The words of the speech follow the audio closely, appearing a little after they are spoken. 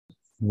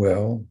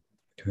well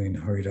between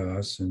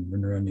Haridas and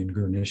Vrindavan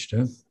Guru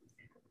Nishta.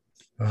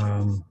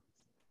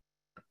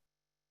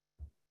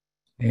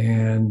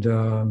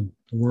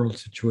 The world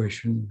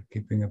situation,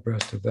 keeping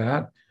abreast of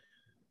that,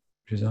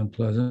 which is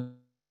unpleasant.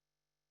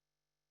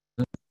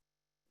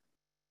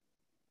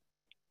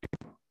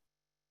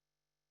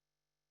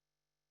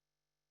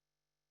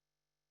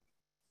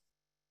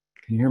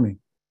 Can you hear me?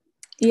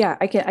 Yeah,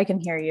 I can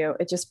hear you.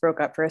 It just broke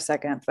up for a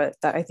second, but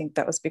I think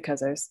that was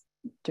because I was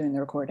doing the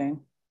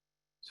recording.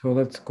 So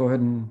let's go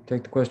ahead and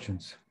take the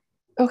questions.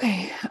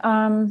 Okay.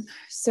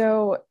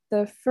 So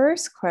the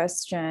first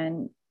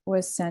question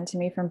was sent to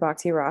me from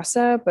Bhakti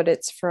Rasa, but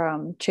it's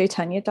from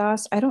Chaitanya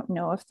Das. I don't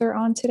know if they're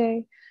on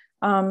today.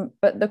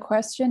 But the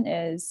question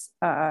is,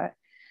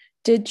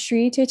 did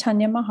Sri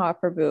Caitanya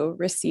Mahaprabhu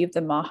receive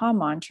the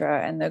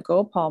maha-mantra and the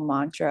gopal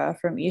mantra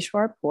from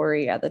Isvara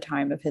Puri at the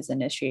time of his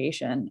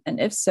initiation? And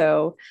if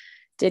so,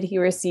 did he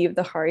receive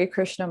the Hare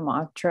Krishna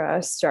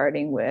mantra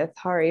starting with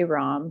Hare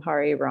Ram,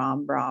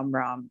 Ram,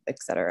 Ram,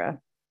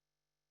 etc.?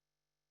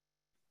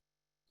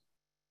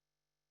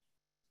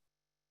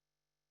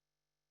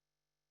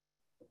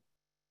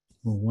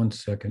 Well, 1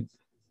 second.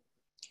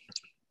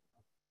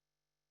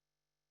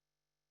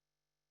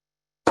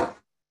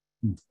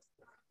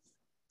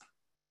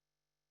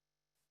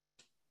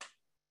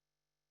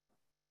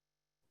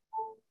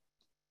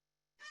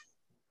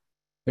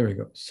 There we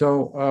go.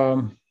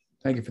 So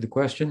thank you for the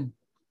question.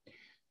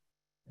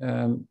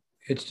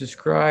 It's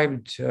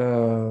described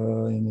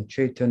in the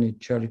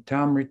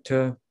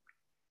Caitanya-caritamrta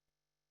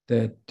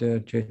that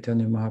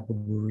Caitanya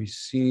Mahaprabhu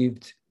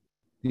received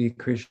the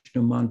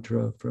Krishna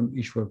mantra from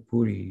Isvara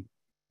Puri.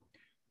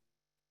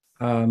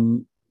 I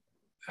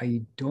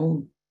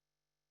don't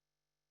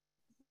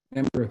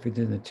remember if it's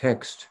in the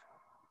text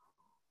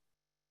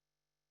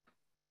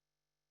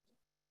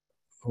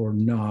or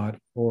not,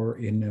 or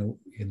in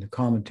the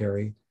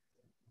commentary.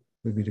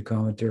 Would be the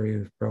commentary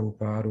of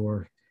Prabhupada,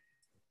 or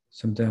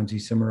sometimes he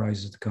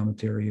summarizes the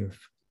commentary of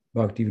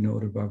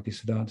Bhaktivinoda,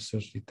 Bhaktisiddhanta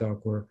Saraswati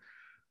Thakura.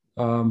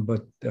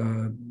 But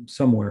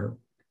somewhere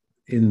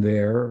in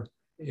there,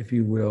 if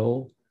you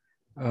will,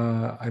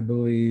 I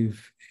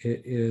believe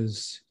it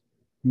is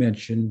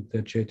mentioned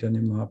that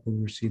Caitanya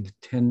Mahaprabhu received the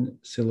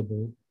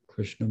 10-syllable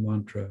Krishna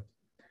mantra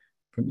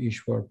from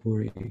Isvara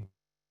Puri.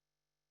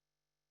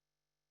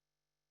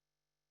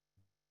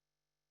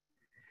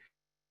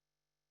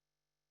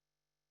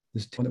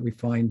 This one that we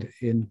find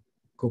in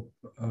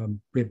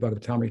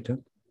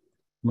Bhagavatamrita,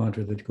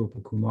 mantra that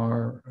Gopa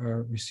Kumara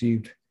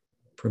received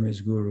from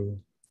his guru.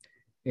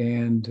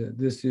 And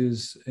this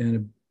is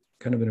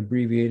kind of an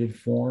abbreviated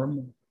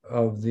form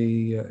of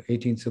the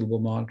 18-syllable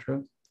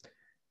mantra,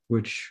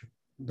 which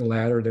the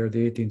latter there,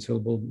 the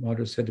 18-syllable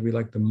mantra, is said to be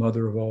like the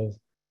mother of all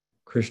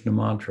Krishna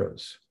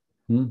mantras.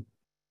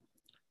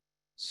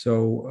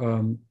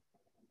 So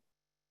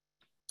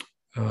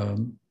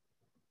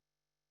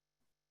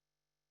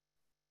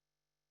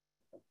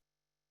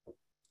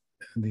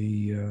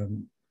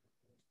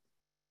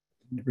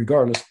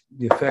regardless,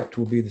 the effect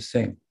will be the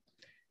same.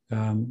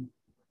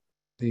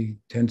 The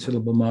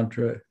 10-syllable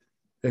mantra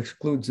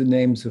excludes the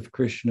names of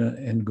Krishna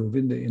and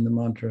Govinda in the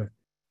mantra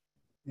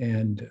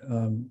and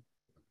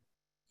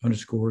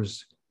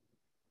underscores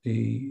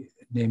the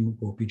name of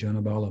Gopi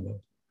Jana Vallabha.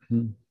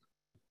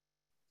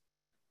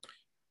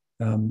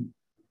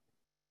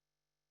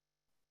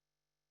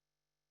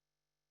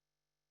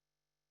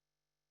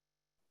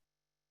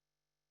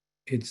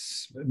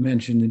 It's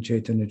mentioned in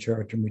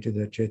Caitanya-caritamrta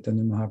that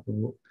Caitanya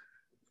Mahaprabhu,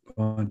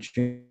 upon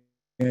chanting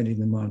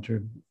the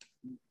mantra,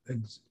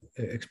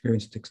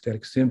 experienced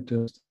ecstatic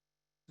symptoms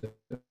that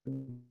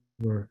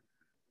were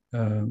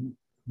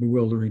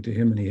bewildering to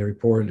him, and he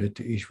reported it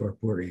to Isvara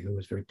Puri, who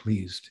was very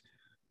pleased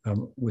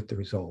with the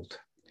result.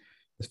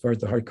 As far as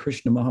the Hare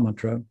Krishna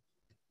maha-mantra,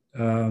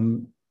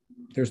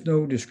 there's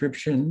no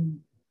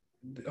description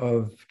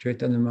of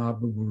Caitanya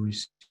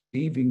Mahaprabhu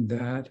receiving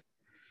that.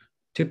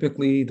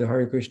 Typically, the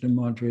Hare Krishna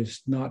mantra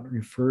is not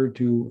referred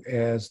to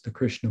as the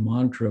Krishna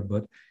mantra,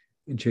 but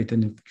in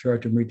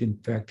Caitanya-caritamrta, in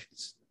fact,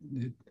 it's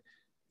the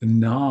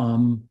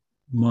Nam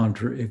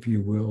mantra, if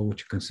you will,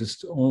 which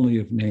consists only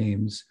of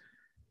names,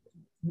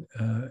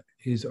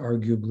 is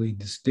arguably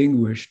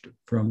distinguished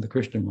from the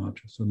Krishna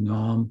mantra. So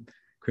Nam,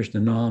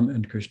 Krishna-nam,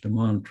 and Krishna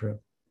mantra.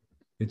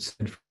 It's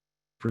said,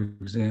 for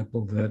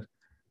example, that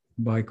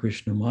by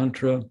Krishna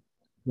mantra,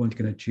 one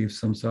can achieve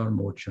samsara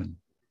mochan,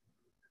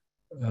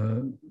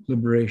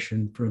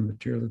 liberation from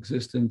material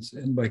existence,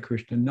 and by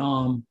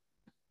Krishna-nam,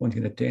 one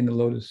can attain the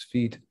lotus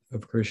feet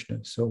of Krishna.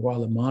 So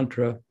while a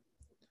mantra,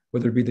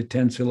 whether it be the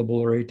 10-syllable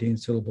or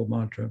 18-syllable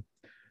mantra,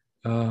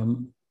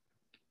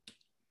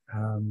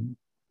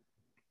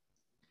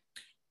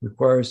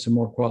 requires some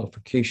more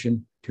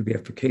qualification to be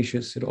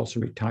efficacious. It also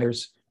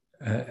retires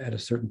at a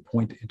certain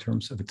point in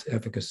terms of its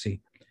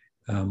efficacy.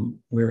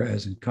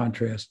 Whereas in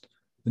contrast,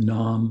 the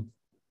Nam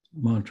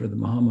mantra, the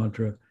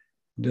maha-mantra,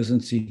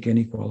 doesn't seek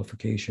any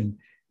qualification,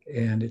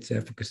 and its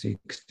efficacy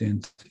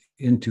extends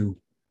into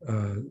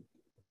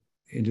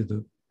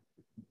the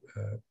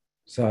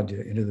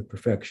sadhya, into the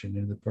perfection,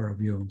 into the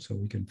paraviyam, so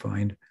we can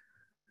find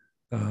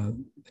the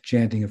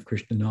chanting of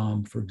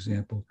Krishna-nama, for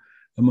example,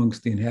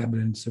 amongst the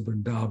inhabitants of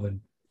Vrindavan.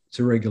 It's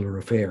a regular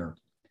affair,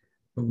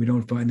 but we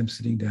don't find them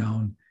sitting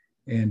down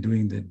and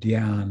doing the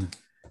dhyan,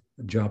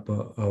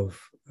 japa of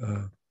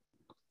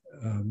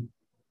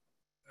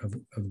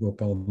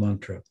Gopal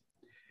mantra.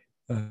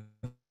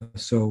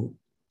 So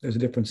there's a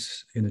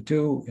difference in the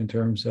two in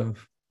terms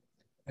of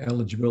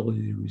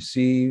eligibility to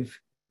receive,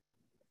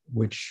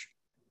 which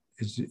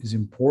is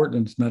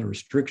important. It's not a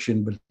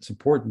restriction, but it's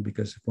important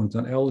because if one's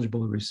not eligible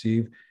to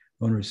receive,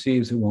 one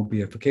receives, it won't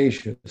be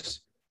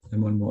efficacious,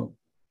 and one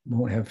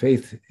won't have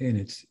faith in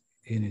its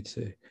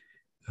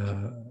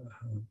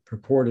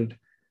purported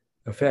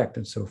effect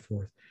and so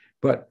forth.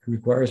 But it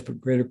requires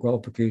greater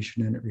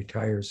qualification, and it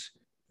retires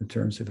in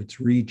terms of its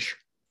reach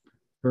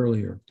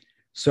earlier.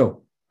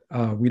 So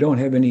we don't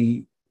have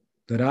any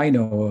that I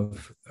know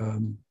of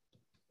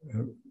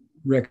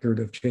record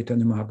of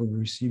Caitanya Mahaprabhu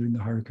receiving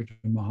the Hare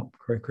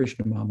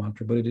Krishna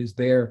maha-mantra, but it is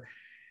there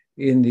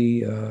in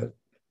the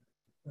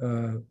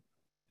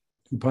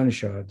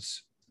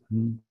Upanishads.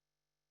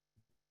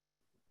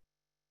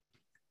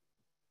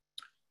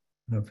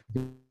 I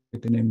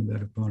forget the name of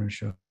that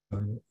Upanishad.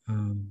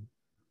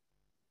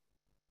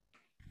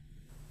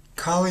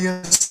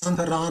 Kalya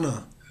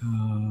Santarana.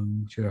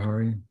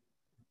 Chidahari.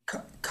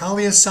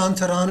 Kalya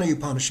Santarana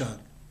Upanishad.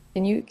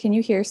 Can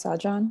you hear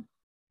Sajan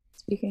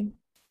speaking?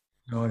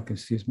 No, I can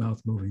see his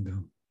mouth moving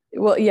though.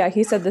 Well, yeah,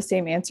 he said the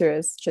same answer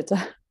as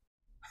Chitta.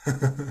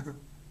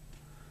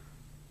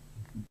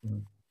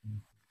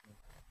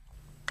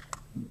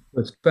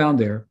 It's found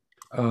there,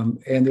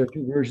 and there are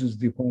two versions of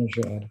the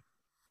Upanishad,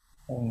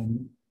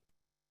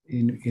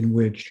 in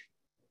which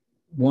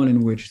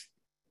the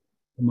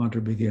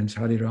mantra begins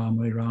Hare Ram,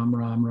 Ram,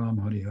 Ram,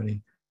 Hare Hare,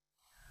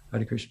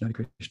 Hare Krishna,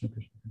 Krishna,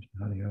 Krishna,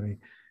 Hare Hare,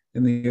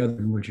 and the other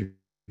in which it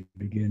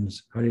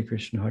begins Hare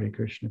Krishna,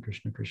 Krishna,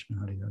 Krishna, Hare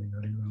Hare,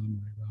 Hare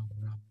Ram,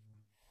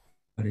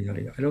 Hare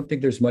Hare. I don't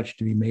think there's much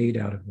to be made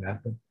out of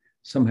that, but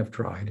some have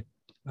tried.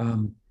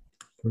 For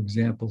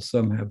example,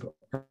 some have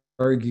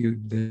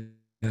argued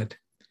that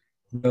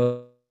in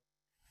the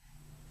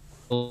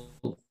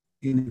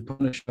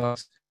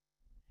Upanishads,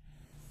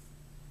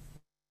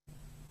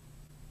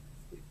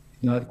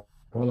 not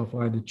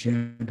qualified to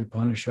chant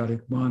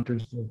Upanishadic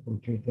mantras, therefore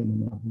Caitanya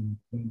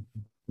Mahaprabhu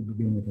to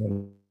begin with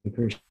Hare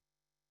Krishna.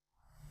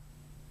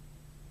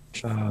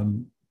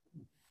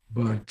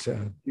 But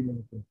even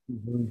if there's two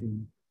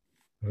versions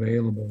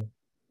available,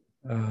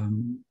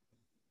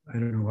 I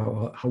don't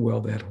know how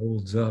well that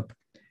holds up.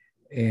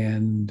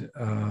 And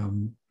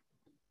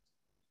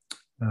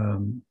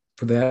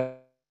for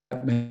that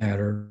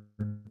matter,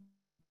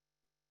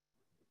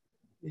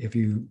 if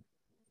you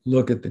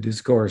look at the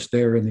discourse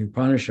there in the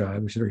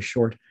Upanishad, which is very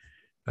short,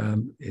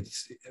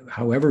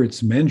 however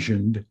it's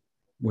mentioned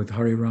with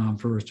Hare Ram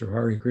first or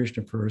Hare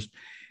Krishna first,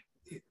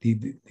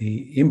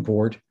 the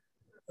import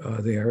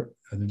there,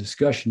 the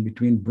discussion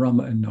between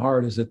Brahma and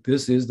Narad is that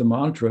this is the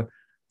mantra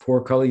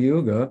for Kali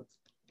Yuga.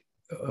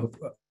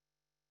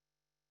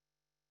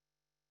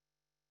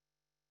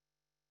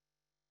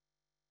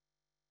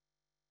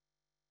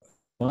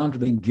 Mantra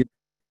being given,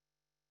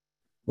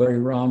 Hare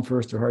Ram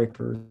first or Hare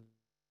first.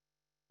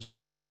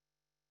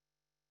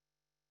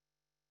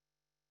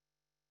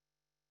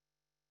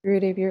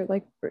 Gurudev,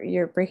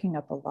 you're breaking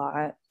up a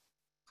lot.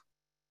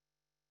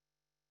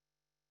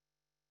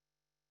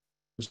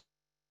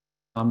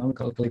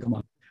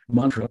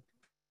 Mantra.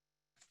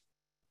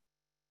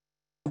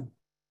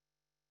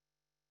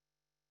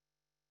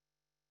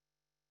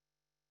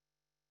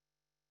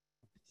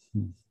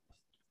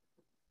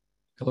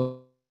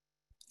 Hello.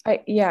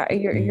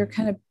 You're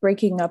kind of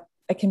breaking up.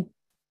 I can't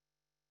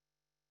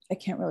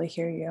really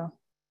hear you.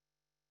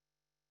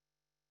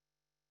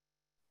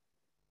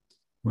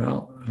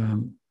 Well,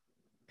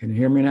 can you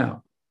hear me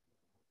now?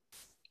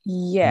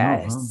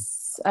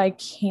 Yes, no, huh? I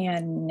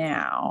can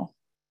now.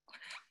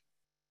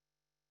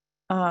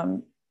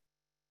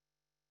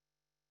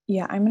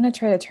 Yeah, I'm going to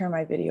try to turn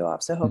my video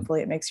off, so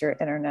hopefully it makes your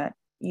internet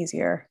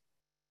easier.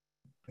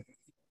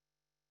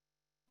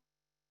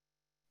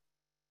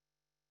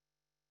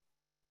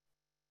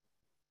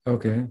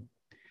 Okay.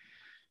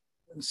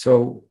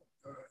 So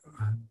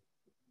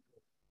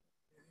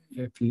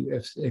if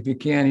you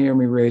can't hear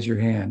me, raise your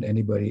hand.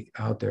 Anybody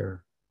out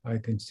there? I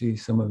can see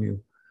some of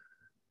you.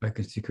 I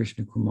can see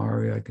Krishna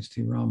Kumari. I can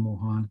see Ram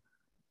Mohan.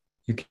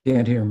 You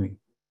can't hear me.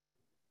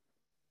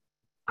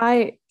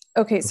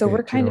 So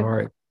we're kind of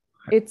right.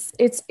 It's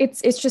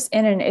just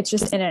in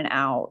and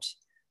out.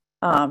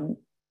 Well,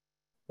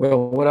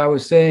 what I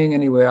was saying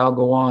anyway, I'll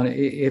go on.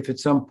 If at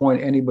some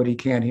point anybody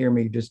can't hear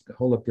me, just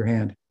hold up your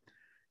hand.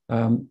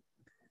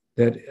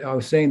 That I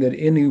was saying that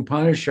in the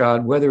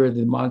Upanishad, whether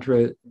the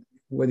mantra,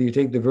 whether you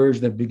take the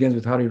version that begins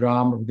with Hare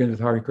Ram or begins with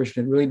Hare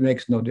Krishna, it really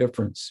makes no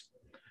difference.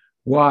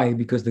 Why?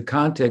 Because the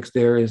context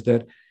there is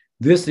that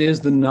this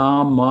is the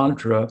Nam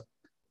mantra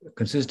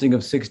consisting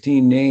of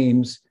 16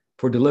 names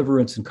for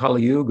deliverance in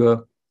Kali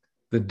Yuga,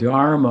 the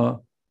Dharma,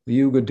 the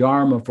Yuga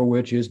Dharma for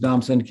which is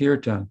Nam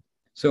Sankirtan.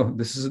 So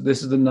this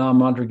is the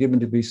maha-mantra given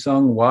to be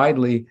sung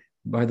widely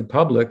by the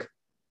public.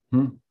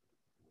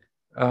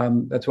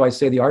 That's why I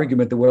say the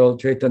argument that, well,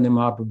 Caitanya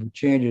Mahaprabhu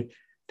changed it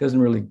doesn't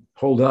really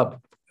hold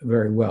up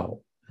very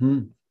well.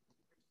 Some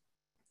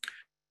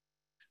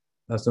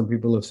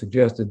people have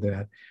suggested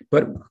that.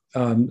 But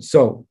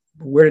so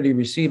where did he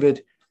receive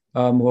it?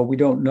 Well, we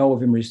don't know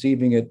of him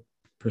receiving it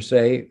per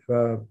se.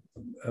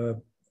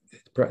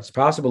 It's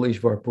possible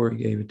Isvara Puri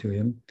gave it to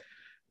him.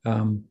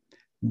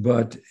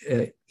 But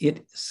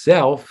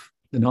itself,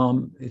 the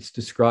Nam, it's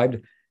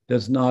described,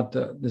 does not,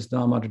 this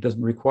Nam mantra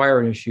doesn't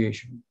require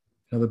initiation.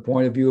 Now, the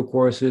point of view, of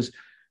course, is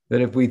that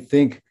if we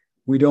think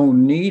we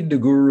don't need the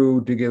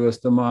guru to give us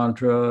the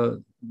mantra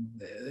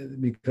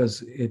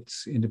because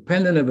it's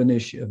independent of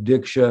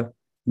diksha,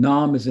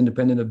 Nam is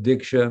independent of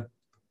diksha,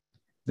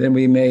 then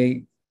we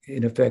may,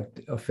 in effect,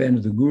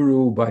 offend the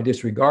guru by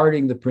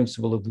disregarding the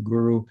principle of the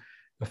guru,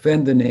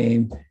 offend the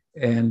name,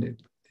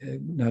 and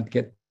not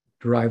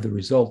derive the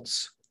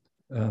results.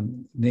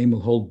 Name will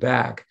hold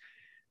back.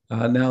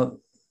 Now,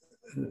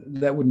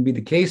 that wouldn't be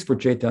the case for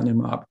Caitanya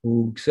Mahaprabhu,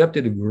 who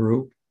accepted a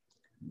guru,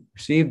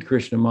 received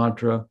Krishna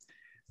mantra,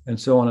 and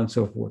so on and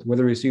so forth.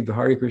 Whether he received the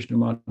Hare Krishna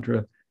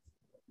mantra,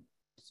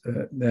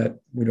 that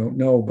we don't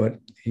know, but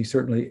he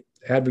certainly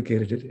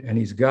advocated it, and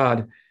he's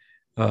God.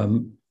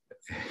 And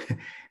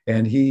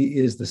he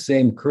is the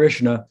same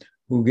Krishna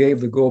who gave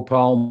the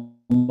Gopal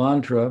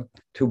mantra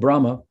to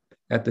Brahma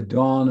at the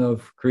dawn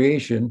of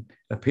creation,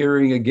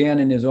 appearing again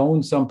in his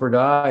own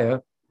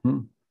sampradaya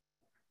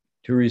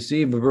to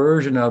receive a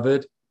version of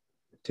it,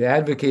 to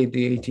advocate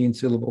the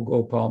 18-syllable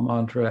Gopal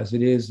mantra as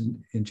it is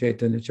in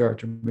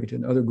Caitanya-caritamrta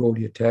and other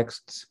Gaudiya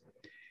texts,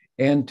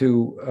 and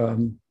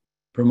to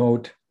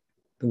promote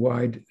the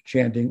wide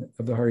chanting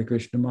of the Hare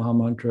Krishna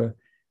maha-mantra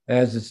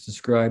as it's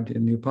described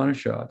in the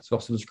Upanishad. It's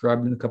also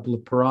described in a couple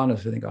of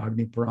Puranas, I think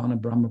Agni Purana,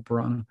 Brahma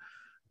Purana.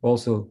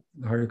 Also,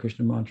 the Hare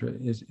Krishna mantra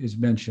is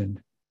mentioned.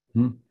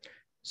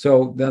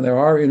 So then there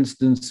are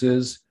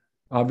instances,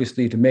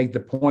 obviously, to make the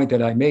point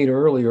that I made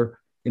earlier,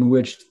 in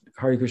which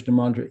Hare Krishna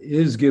mantra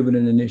is given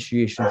an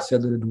initiation. It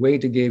said that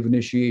Advaita gave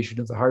initiation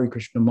of the Hare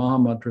Krishna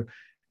maha-mantra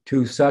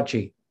to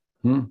Sachi.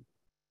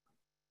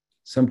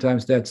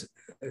 Sometimes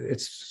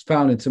it's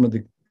found in some of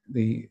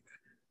the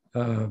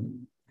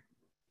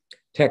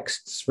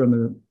texts from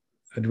the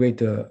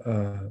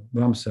Advaita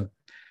Vamsa,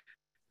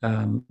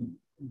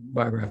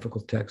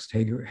 biographical texts,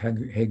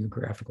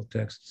 hagiographical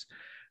texts.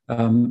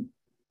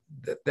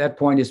 That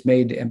point is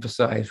made to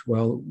emphasize,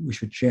 well, we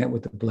should chant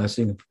with the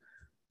blessing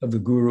of the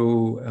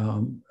guru,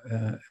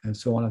 and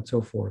so on and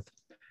so forth,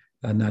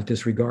 and not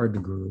disregard the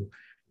guru.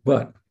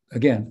 But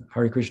again,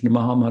 Hare Krishna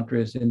maha-mantra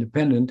is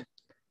independent,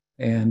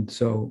 and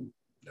so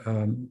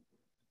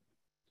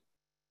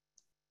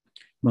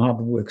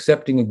Mahaprabhu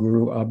accepting a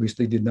guru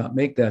obviously did not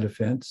make that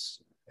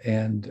offense,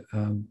 and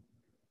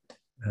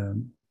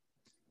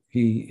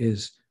he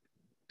is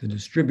the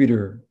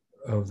distributor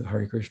of the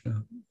Hare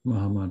Krishna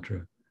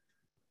maha-mantra.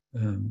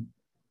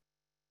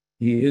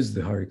 He is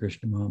the Hare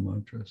Krishna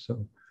maha-mantra.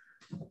 So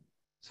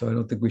I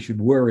don't think we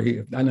should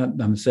worry.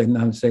 I'm saying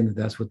that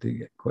that's what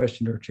the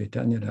questioner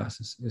Chaitanya Das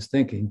is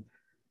thinking,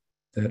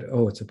 that,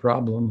 oh, it's a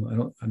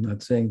problem. I'm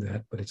not saying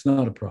that, but it's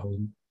not a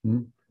problem.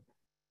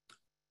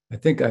 I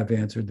think I've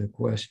answered the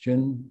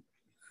question,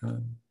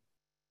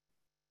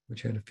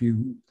 which had a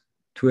few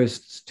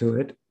twists to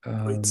it.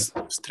 It's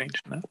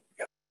strange, no?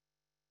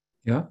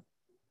 Yeah?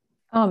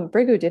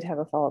 Brigu did have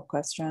a follow-up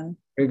question.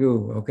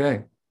 Brigu,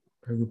 okay.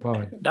 Brigu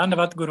Pod.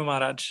 Dandavat Guru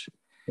Maharaj.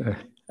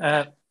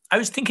 I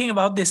was thinking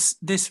about this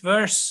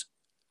verse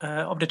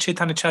of the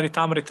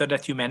Caitanya-caritamrta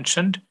that you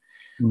mentioned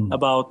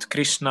about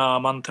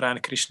Krishna-mantra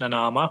and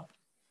Krishna-nama,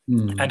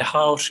 and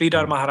how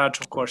Sridhar Maharaj,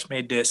 of course,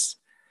 made this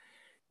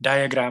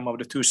diagram of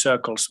the two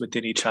circles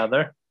within each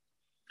other.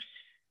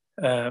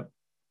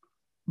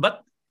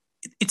 But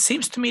it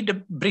seems to me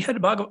the Brihad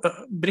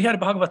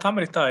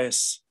Bhagavatamrita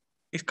is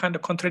kind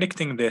of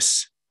contradicting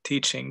this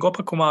teaching.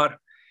 Gopa Kumara,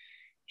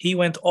 he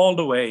went all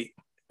the way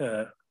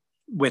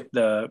with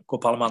the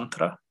Gopal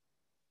mantra.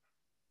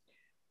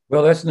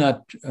 Well, that's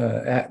not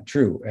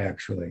true,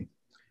 actually.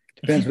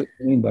 Depends what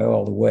you mean by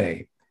all the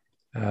way.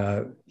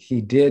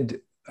 He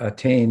did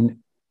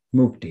attain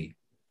mukti.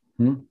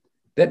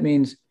 That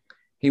means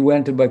he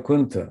went to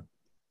Vaikuntha,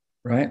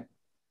 right?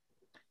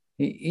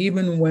 He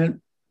even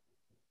went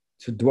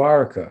to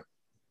Dwarka,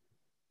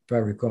 if I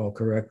recall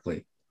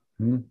correctly.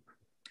 And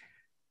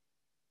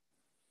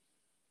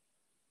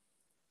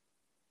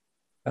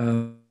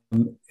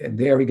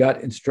there he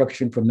got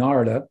instruction from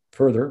Narada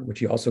further, which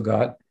he also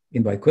got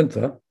in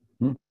Vaikuntha.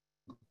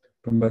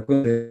 From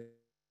Vaikuntha,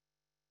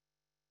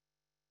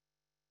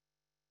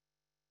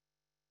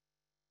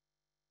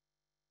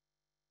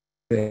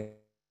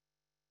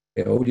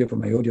 Ayodhya,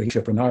 from Ayodhya,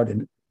 Hisha, from Narada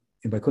in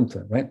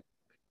Vaikuntha, right?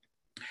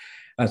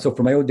 So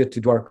from Ayodhya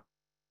to Dwarka.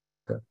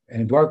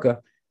 And in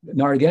Dwarka,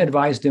 Narada again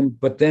advised him,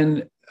 but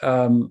then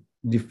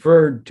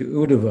deferred to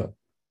Uddhava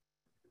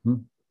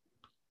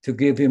to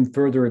give him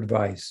further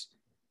advice,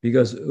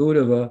 because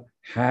Uddhava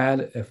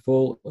had a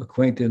full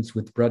acquaintance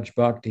with Braj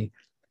Bhakti,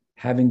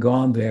 having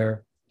gone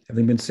there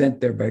having been sent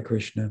there by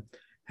Krishna,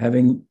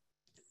 having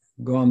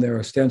gone there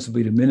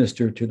ostensibly to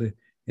minister to the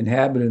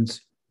inhabitants,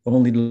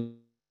 only to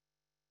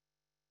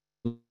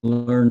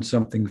learn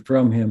something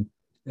from him,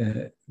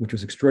 which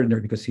was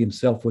extraordinary because he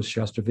himself was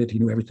Shastravit. He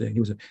knew everything. He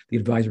was the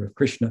advisor of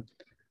Krishna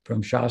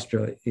from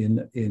Shastra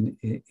in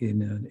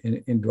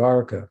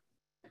Dwarka.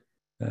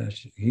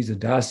 He's a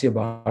Dasya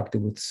Bhakta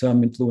with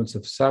some influence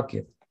of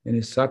Sakya. And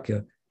his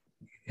Sakya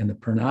and the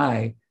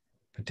Pranay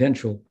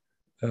potential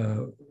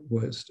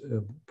was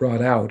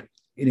brought out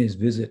in his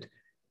visit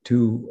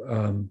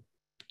to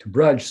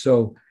Braj.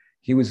 So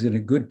he was in a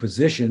good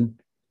position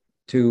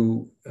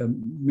to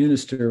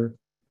minister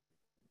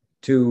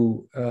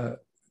to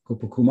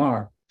Gopa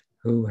Kumara,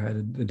 who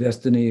had the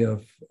destiny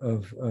of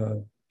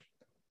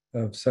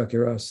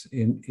Sakyaras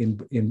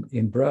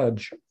in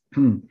Braj.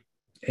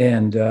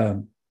 And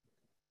of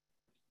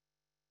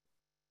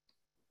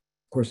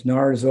course,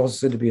 Nara is also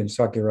said to be in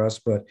Sakyaras,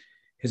 but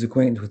his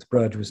acquaintance with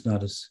Braj was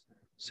not as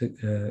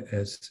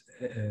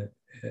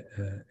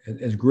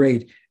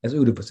great as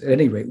Uddhava was. At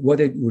any rate, what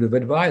did Uddhava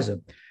advise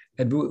him?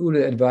 And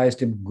Uddhava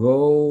advised him,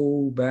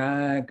 go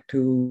back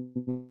to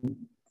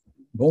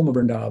Bhoma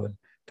Vrindavan,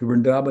 to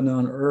Vrindavan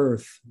on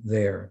earth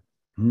there.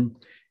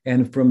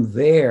 And from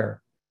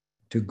there,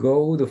 to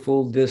go the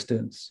full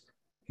distance,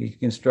 he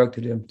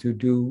instructed him to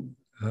do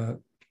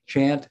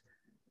chant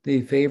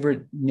the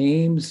favorite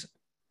names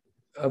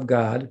of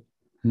God,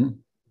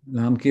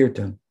 Nam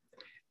Kirtan,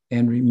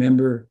 and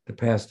remember the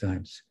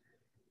pastimes.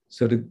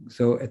 So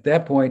at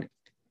that point,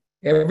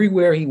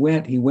 everywhere he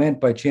went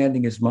by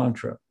chanting his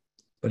mantra,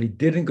 but he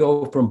didn't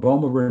go from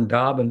Bhoma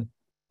Vrindavan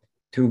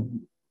to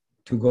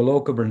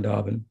Goloka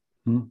Vrindavan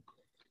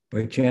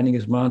by chanting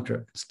his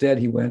mantra. Instead,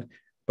 he went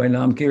by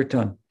Nam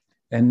Kirtan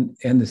and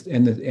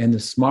the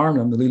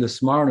Smarnam, the Lila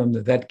Smarnam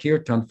that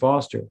Kirtan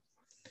fostered.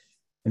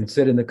 And it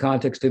said in the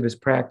context of his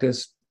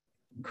practice,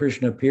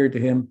 Krishna appeared to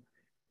him.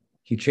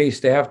 He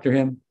chased after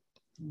him,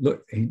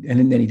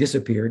 and then he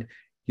disappeared.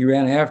 He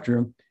ran after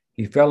him.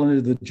 He fell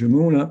into the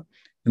Jamuna,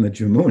 and the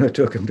Jamuna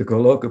took him to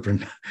Goloka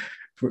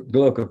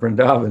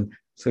Vrindavan.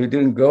 So he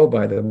didn't go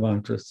by the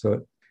mantra, so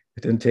it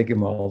didn't take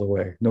him all the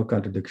way. No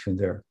contradiction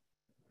there.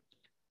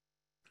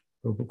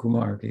 Gopa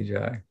Kumara ki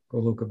jai.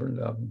 Goloka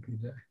Vrindavan ki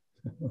jai.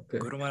 Okay.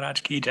 Guru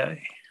Maharaj ki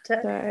jai.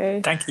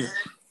 Jai. Thank you.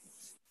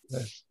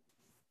 Yes.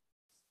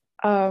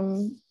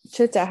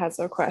 Chitta has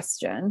a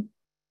question.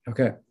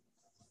 Okay.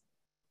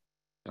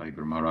 Jai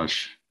Guru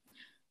Maharaj.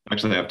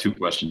 Actually, I have two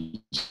questions.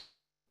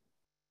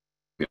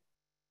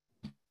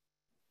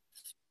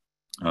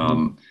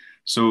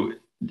 So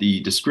the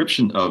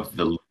description of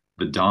the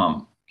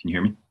dham, can you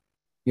hear me?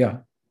 Yeah.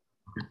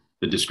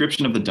 The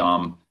description of the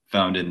dham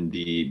found in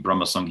the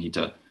Brahma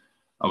Samhita,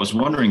 I was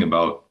wondering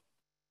about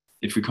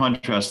if we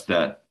contrast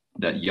that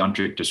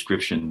yantric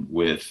description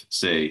with,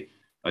 say,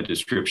 a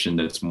description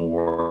that's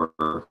more,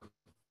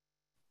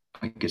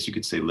 I guess you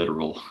could say,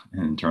 literal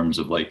in terms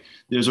of like,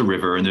 there's a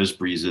river and there's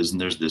breezes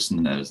and there's this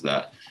and there's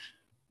that.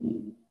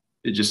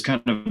 It just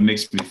kind of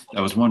makes me,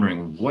 I was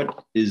wondering,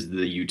 what is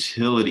the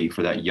utility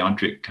for that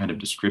yantric kind of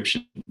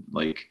description?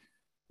 Like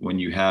when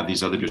you have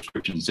these other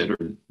descriptions that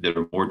are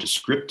more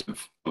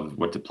descriptive of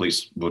what the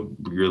place would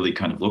really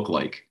kind of look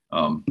like.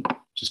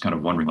 Just kind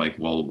of wondering like,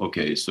 well,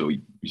 okay, so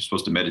you're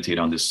supposed to meditate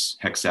on this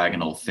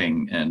hexagonal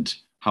thing, and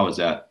how is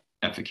that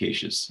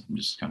efficacious? I'm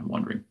just kind of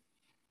wondering.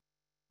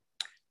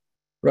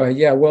 Right.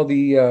 Yeah. Well,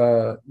 the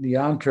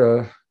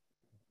yantra,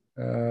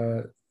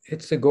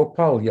 it's a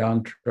Gopal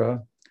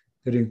yantra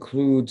that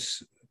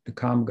includes the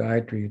Kam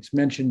Gayatri. It's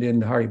mentioned in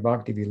the Hari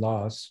Bhakti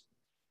Vilas.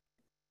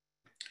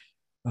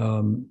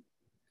 And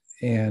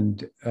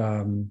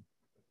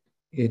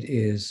it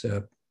is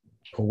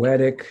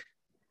poetic,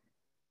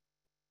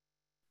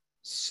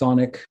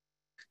 sonic,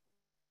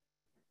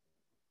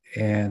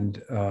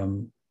 and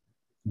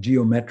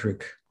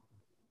geometric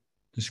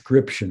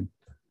description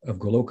of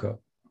Goloka.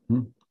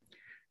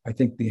 I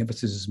think the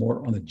emphasis is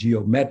more on the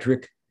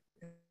geometric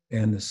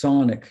and the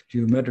sonic.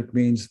 Geometric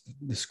means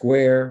the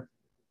square,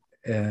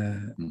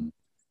 and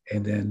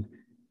then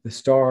the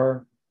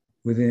star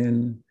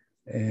within,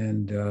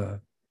 and the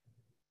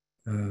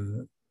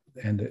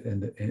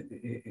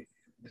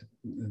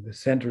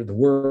center, the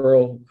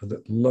whirl,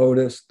 the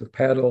lotus, the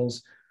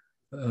petals.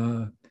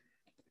 So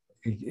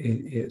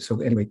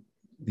anyway,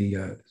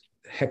 the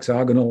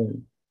hexagonal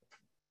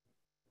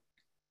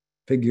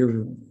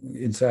figure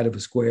inside of a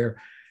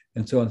square,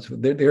 and so on. So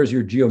there's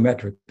your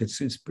geometric. It's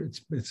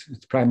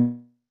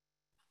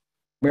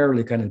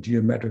primarily kind of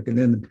geometric, and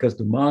then because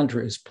the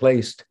mantra is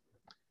placed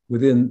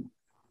within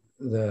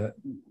the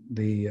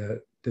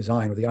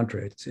design of the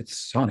yantra, it's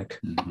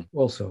sonic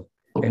also,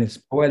 and it's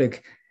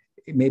poetic,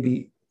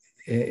 maybe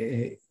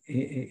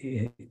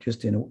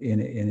just in a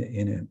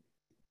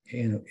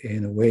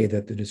way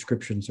that the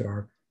descriptions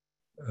are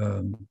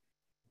a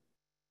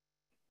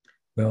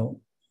little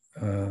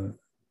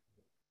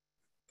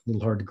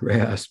hard to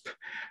grasp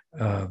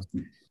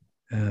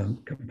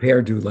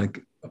compared to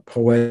like a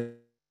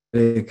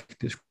poetic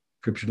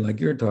description like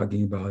you're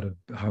talking about of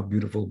how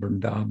beautiful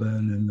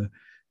Vrindavan and the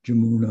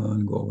Jamuna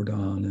and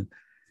Govardhan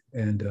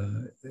And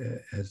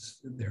as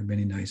there are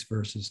many nice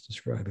verses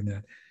describing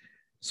that.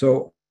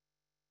 So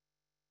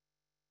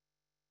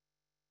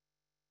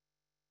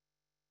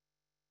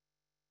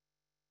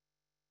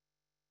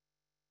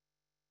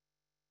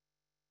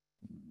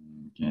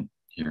can't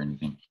hear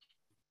anything.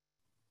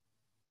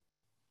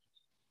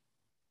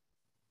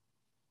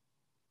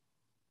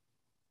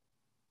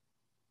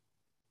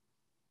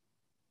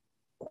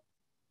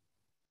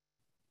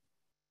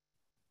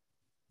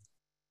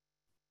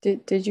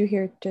 Did you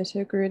hear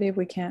Jessica Gurudev?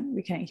 We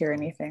can't hear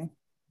anything.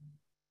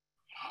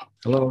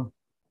 hello.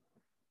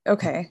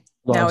 Okay,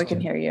 now we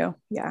can hear you.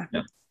 Yeah.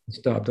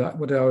 Stopped.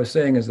 What I was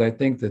saying is, I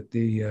think that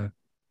the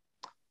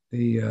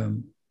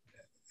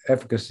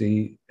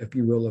efficacy, if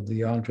you will, of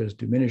the yantra has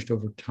diminished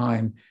over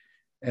time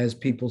as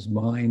people's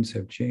minds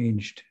have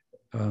changed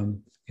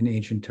in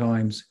ancient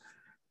times.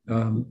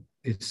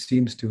 It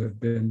seems to have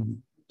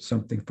been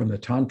something from the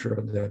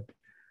Tantra that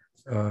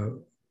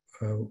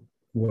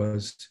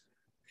was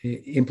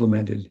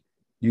implemented,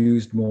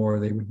 used more.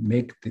 They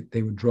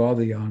would draw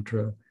the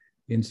yantra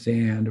in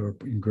sand or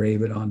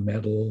engrave it on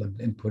metal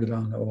and put it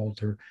on the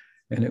altar,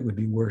 and it would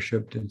be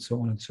worshipped and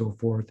so on and so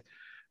forth.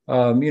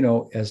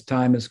 As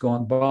time has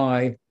gone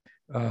by,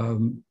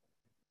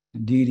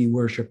 deity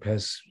worship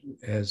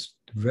has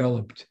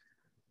developed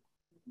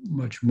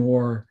much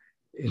more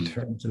in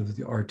terms of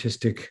the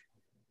artistic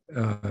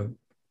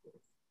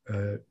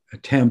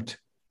attempt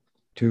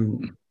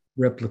to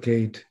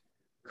replicate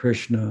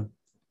Krishna,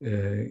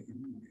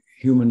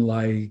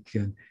 human-like,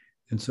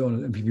 and so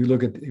on. If you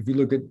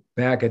look at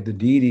back at the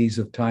deities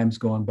of times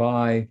gone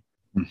by,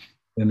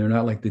 then they're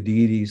not like the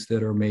deities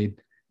that are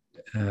made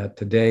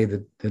today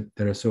that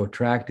are so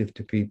attractive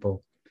to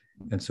people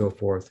and so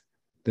forth,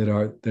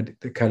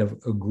 that kind of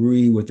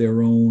agree with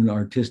their own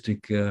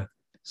artistic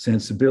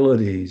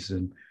sensibilities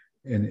and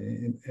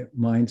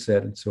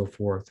mindset and so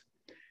forth.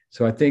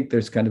 So I think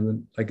there's kind of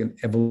an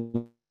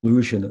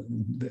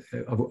evolution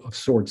of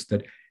sorts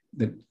that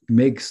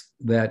makes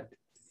that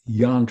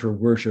yantra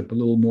worship a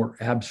little more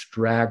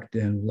abstract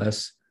and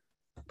less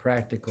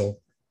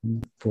practical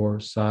for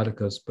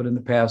sadhakas. But in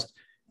the past,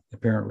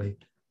 apparently,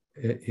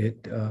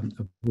 it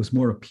was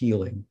more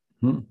appealing.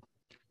 And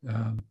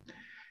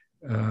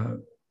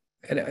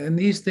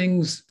these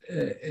things,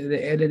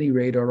 at any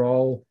rate, are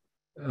all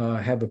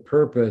have a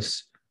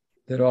purpose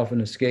that often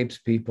escapes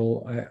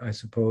people, I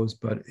suppose.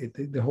 But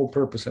the whole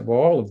purpose of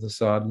all of the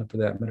sadhana, for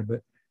that matter,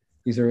 but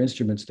these are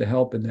instruments to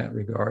help in that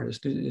regard, is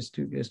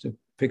to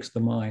fix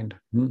the mind,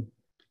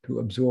 to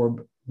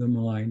absorb the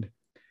mind.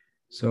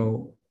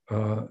 So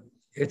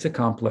it's a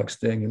complex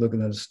thing. You're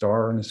looking at a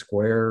star and a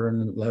square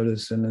and a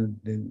lotus and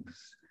the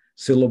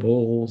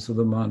syllables of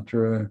the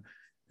mantra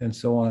and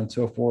so on and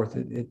so forth.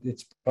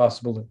 It's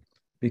possible to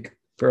be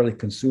fairly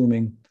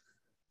consuming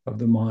of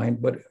the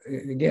mind. But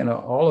again,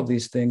 all of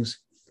these things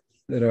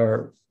that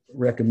are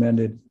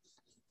recommended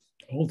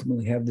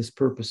ultimately have this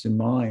purpose in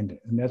mind,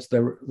 and that's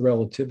the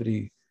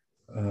relativity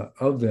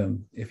of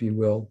them, if you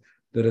will,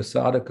 that a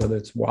sadhaka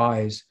that's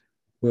wise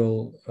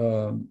will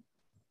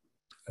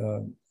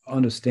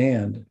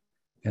understand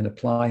and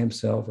apply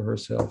himself or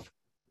herself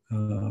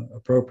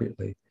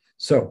appropriately.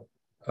 So,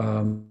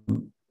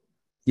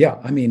 yeah,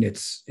 I mean,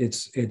 it's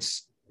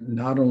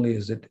not only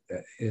is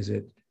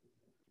it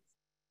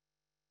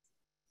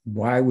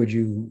why would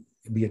you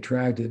be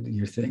attracted,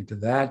 you think, to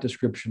that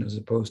description as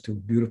opposed to a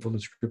beautiful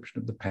description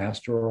of the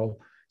pastoral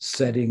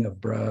setting of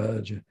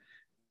Braj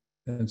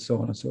and so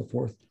on and so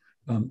forth.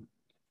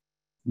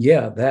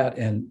 Yeah, that,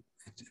 and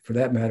for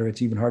that matter,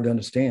 it's even hard to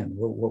understand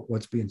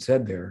what's being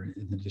said there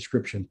in the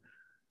description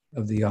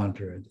of the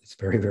yantra. It's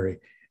very, very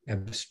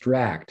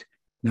abstract.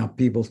 Now,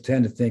 people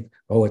tend to think,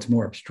 oh, it's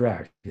more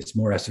abstract, it's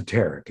more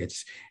esoteric,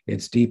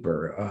 it's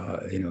deeper.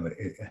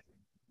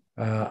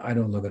 I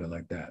don't look at it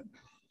like that.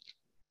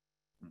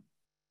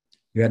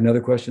 You had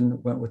another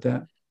question went with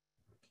that?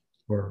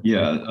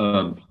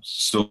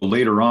 So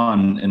later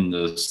on in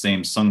the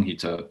same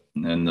Samhita,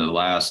 in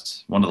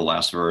one of the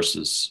last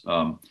verses,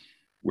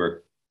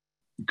 where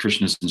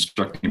Krishna is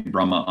instructing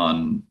Brahma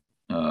on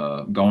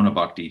Gauna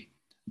Bhakti,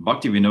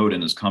 Bhaktivinoda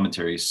in his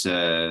commentary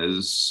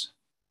says,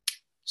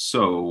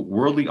 so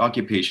worldly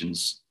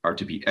occupations are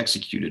to be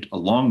executed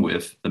along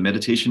with the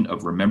meditation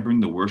of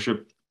remembering the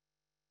worship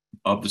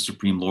of the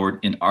Supreme Lord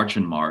in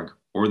Archan Marg,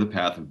 or the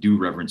path of due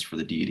reverence for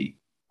the deity.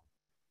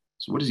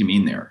 So what does he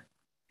mean there?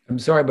 I'm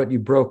sorry, but you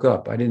broke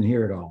up. I didn't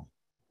hear it all.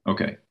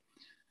 Okay.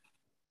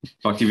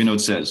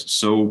 Bhaktivinoda says,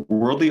 so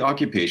worldly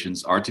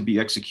occupations are to be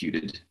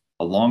executed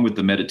along with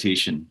the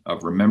meditation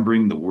of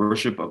remembering the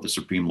worship of the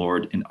Supreme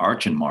Lord in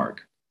Archan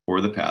Marg, or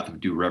the path of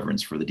due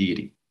reverence for the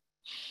deity.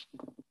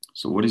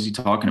 So what is he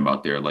talking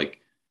about there?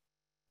 Like,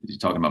 is he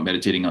talking about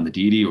meditating on the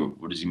deity, or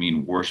what does he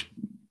mean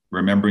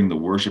remembering the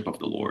worship of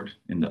the Lord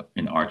in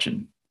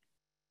Archan?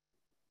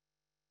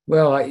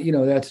 Well,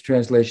 that's a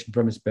translation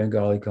from his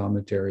Bengali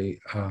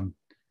commentary.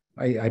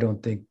 I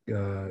don't think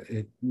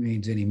it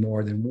means any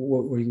more than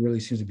what he really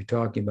seems to be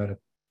talking about.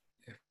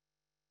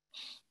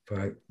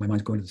 If my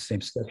mind's going to the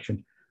same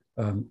section,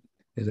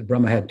 is that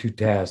Brahma had two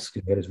tasks.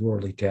 He had his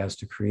worldly task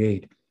to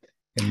create,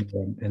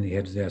 and he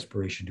had his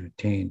aspiration to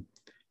attain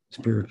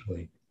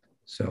spiritually.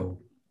 So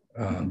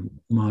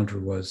mantra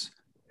was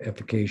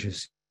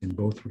efficacious in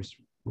both with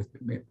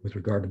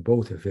regard to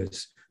both of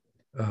his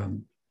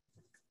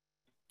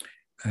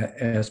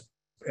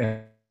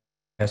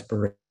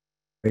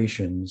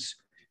aspirations,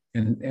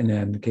 and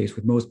in the case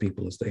with most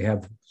people is they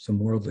have some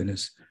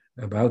worldliness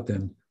about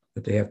them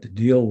that they have to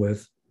deal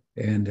with,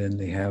 and then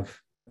they have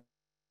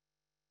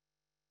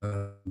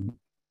that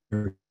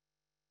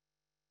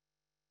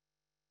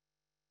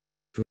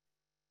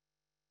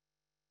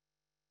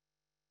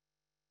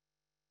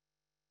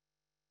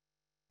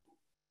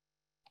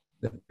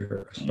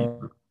they're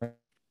aspiring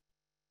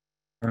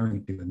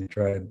to, and they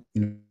try to,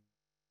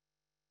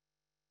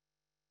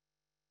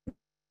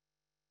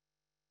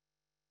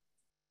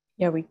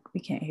 Yeah, we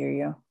can't hear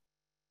you.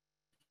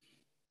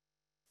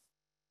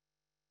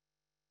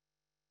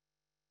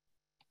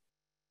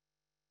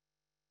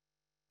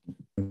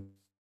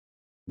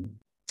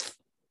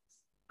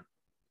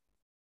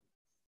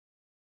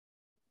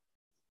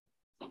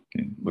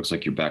 Okay, looks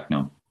like you're back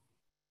now.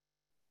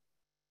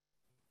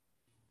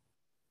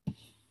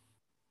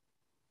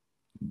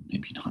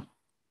 Maybe not.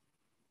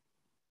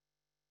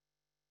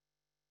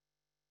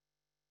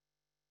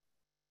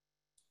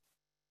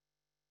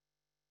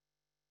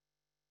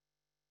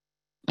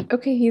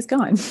 Okay, he's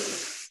gone.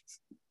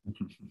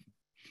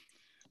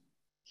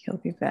 He'll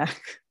be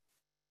back.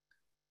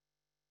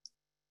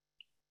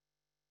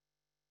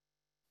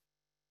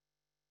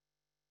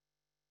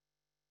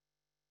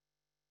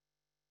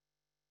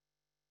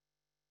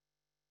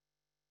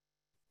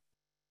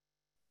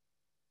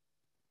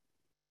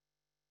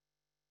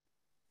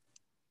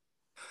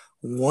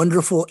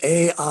 Wonderful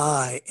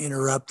AI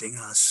interrupting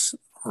us,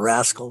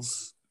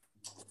 rascals.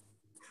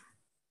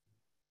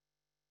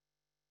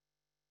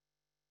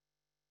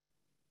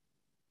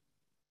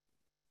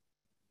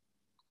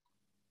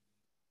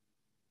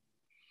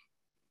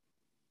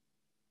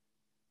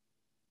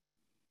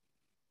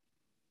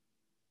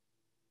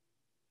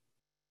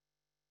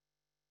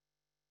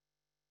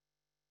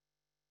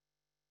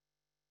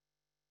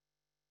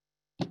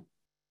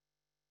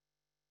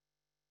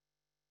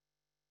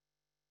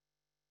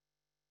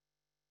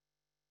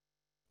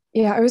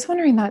 Yeah, I was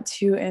wondering that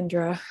too,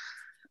 Indra.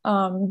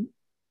 But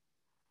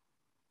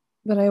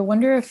I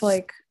wonder if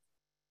I'm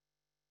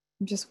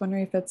just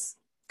wondering if it's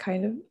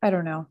kind of, I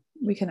don't know.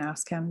 We can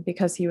ask him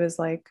because he was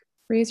like,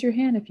 raise your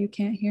hand if you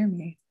can't hear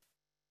me.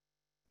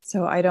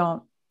 So I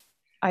don't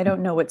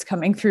know what's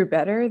coming through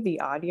better,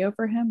 the audio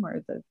for him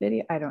or the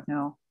video. I don't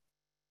know.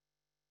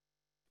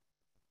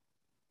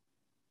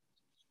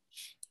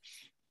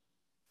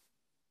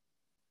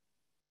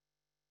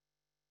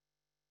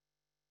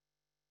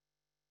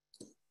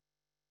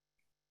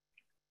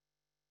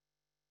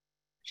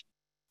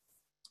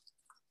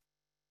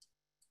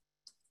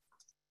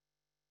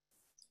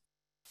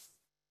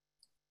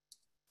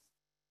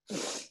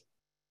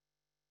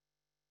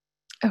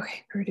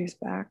 Okay, Purdue's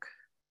back.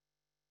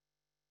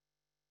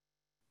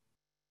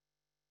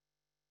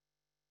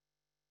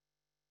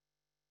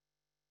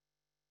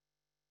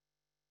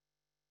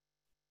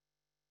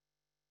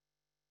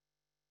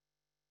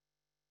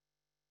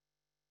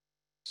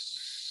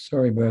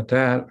 sorry about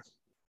that.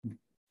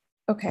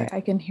 Okay, I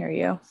can hear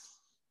you.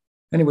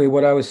 Anyway,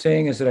 what I was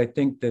saying is that I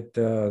think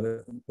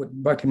that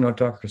what Bhaktivinoda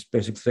Thakura is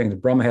basically saying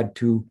that Brahma had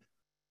two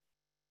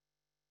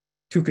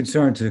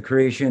concerns: the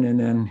creation and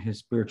then his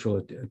spiritual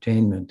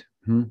attainment.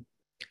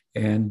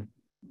 And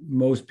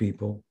most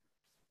people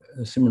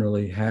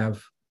similarly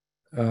have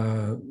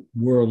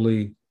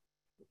worldly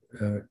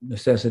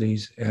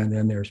necessities and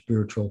then their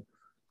spiritual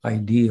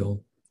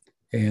ideal,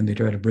 and they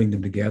try to bring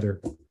them together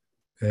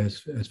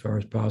as far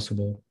as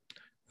possible,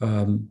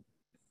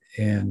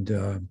 and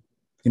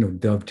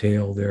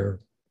dovetail their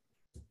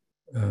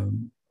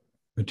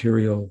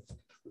material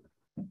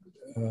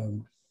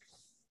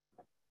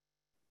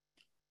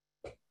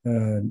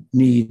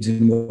needs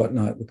and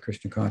whatnot with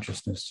Krishna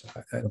consciousness.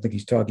 I don't think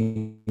he's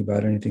talking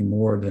about anything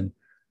more than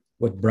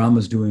what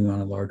Brahma's doing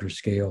on a larger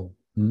scale.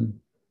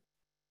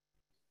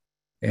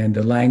 And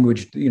the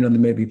language, there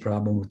may be a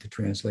problem with the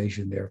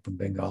translation there from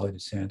Bengali to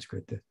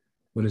Sanskrit.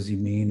 What does he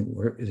mean?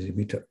 Is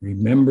he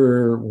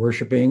remember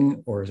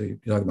worshiping, or is he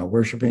talking about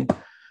worshiping?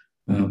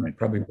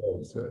 Probably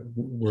both,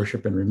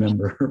 worship and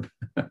remember.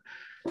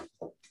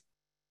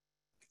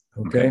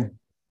 Okay.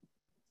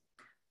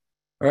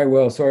 All right,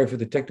 well, sorry for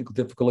the technical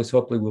difficulties.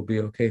 Hopefully we'll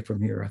be okay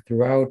from here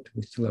throughout.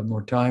 We still have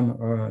more time.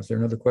 Is there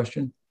another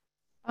question?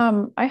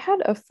 I had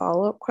a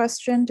follow-up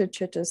question to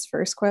Chitta's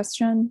first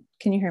question.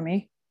 Can you hear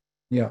me?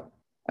 Yeah.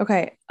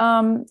 Okay.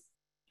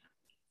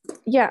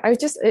 Yeah, it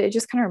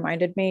just kind of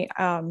reminded me.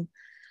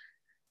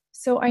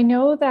 So I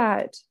know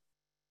that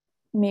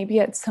maybe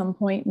at some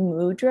point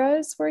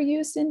mudras were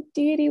used in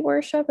deity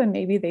worship, and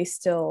maybe they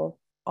still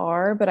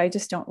are, but I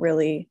just don't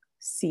really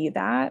see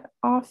that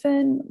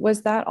often.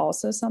 Was that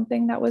also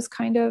something that was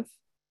kind of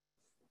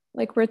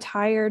like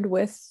retired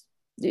with?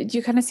 Do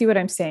you kind of see what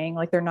I'm saying?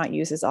 Like they're not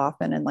used as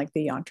often, and like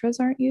the yantras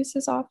aren't used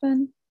as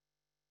often.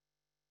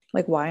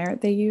 Like why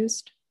aren't they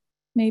used?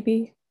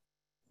 Maybe.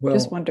 Well,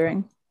 just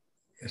wondering.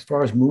 As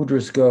far as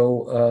mudras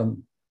go,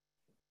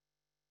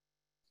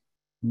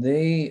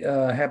 they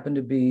happen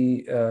to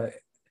be, an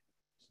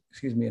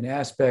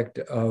aspect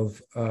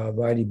of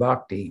Vaidhi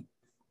Bhakti,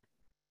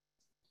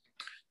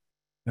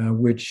 in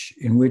which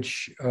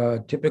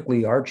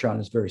typically Archan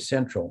is very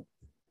central.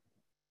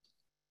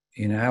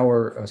 In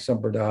our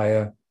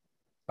sampradaya,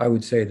 I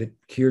would say that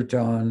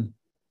kirtan,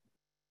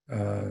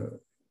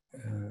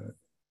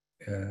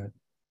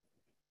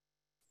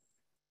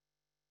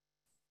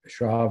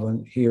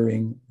 Shravan,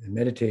 hearing, and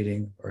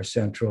meditating are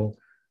central,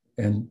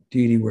 and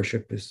deity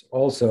worship is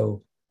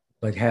also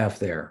like half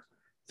there,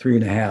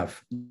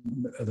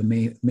 3.5 of the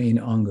main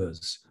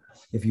angas,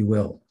 if you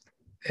will.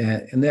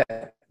 And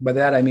that, by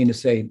that I mean to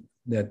say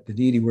that the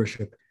deity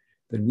worship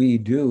that we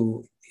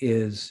do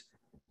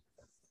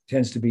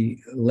tends to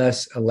be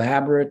less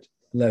elaborate,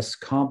 less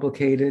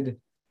complicated,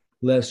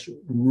 much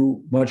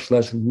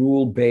less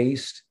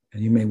rule-based.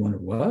 And you may wonder,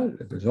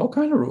 what? There's all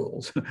kinds of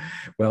rules.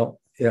 Well,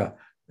 yeah.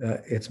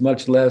 It's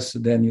much less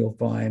than you'll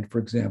find, for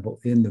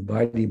example, in the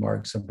Vaidhi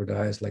Marg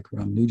Sampradayas like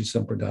Ramanuja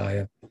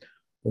Sampradaya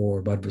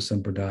or Madhva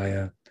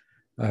Sampradaya.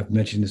 I've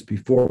mentioned this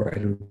before. I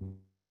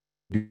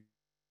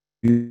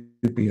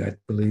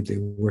believe they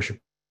worship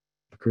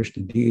the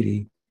Krishna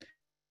deity.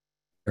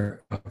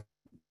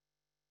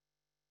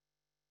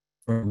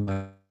 From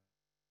I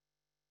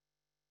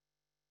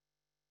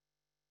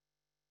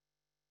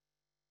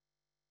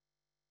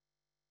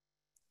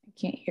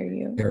can't hear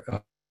you.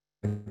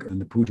 And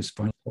the pujas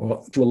final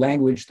to a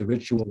language, the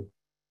ritual.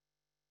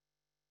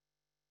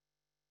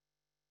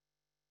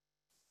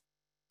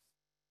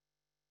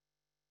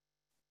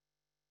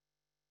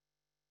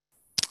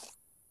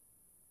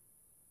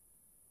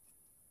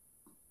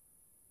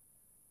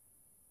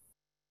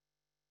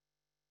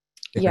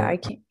 Yeah, I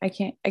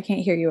can't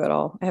hear you at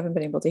all. I haven't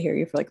been able to hear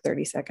you for like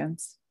 30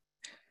 seconds.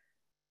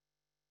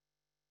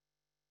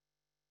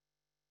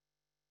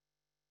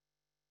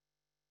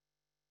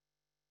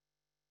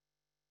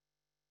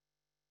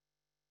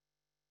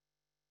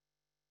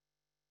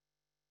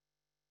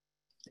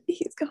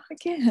 He's gone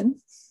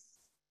again.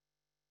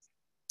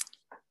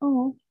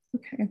 Oh,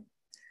 okay.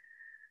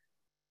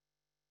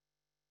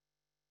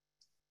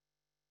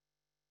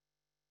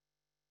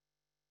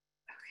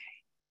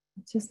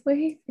 Just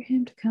wait for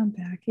him to come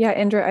back. Yeah,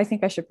 Indra, I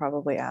think I should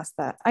probably ask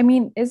that. I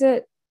mean, is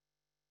it?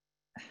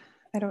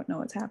 I don't know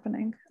what's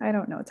happening. I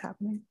don't know what's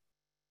happening.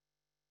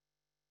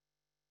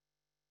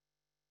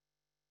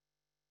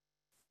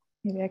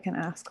 Maybe I can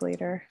ask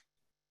later.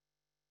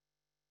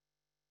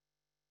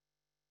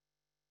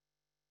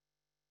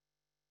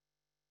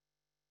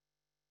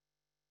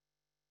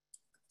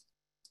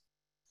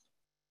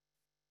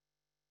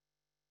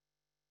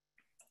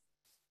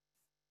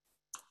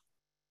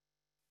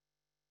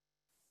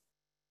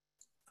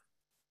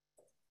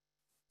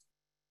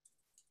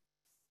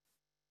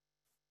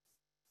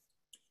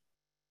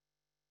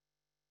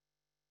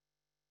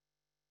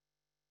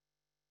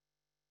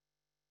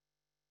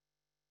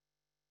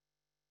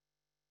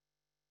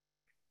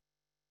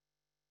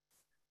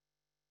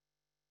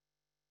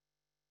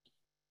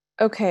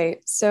 Okay,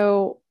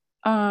 so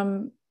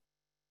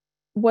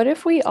what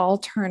if we all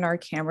turn our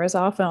cameras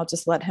off and I'll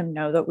just let him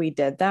know that we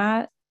did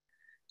that?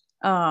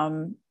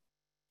 And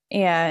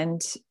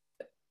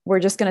we're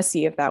just going to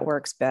see if that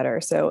works better.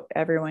 So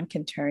everyone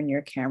can turn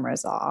your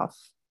cameras off.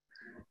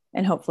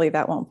 And hopefully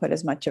that won't put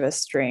as much of a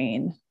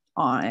strain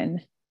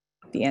on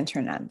the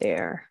internet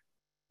there.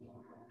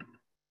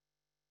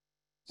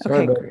 Sorry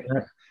okay, about great.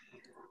 that.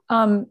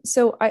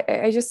 So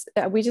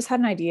we just had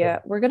an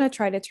idea. We're going to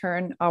try to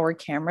turn our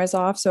cameras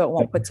off so it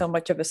won't put so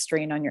much of a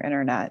strain on your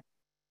internet.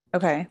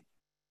 Okay.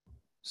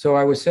 So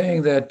I was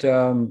saying that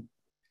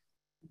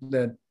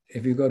that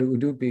if you go to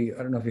Udupi,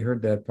 I don't know if you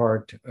heard that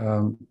part.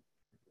 And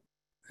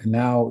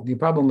now the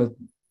problem with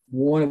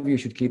one of you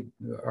should keep,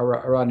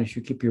 Aradhana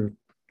should keep your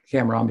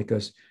camera on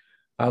because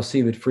I'll see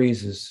if it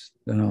freezes.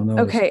 Then I'll know.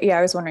 Okay. Yeah,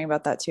 I was wondering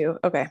about that too.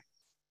 Okay.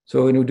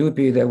 So in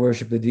Udupi, they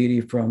worship the deity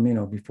from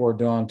before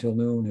dawn till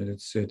noon, and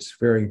it's a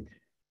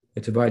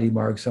Vaidhi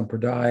Marg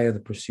Sampradaya.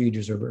 The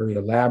procedures are very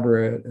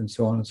elaborate, and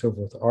so on and so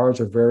forth. Ours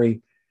are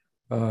very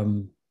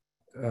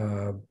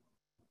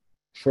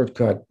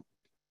shortcut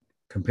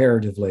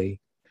comparatively.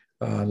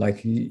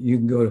 Like you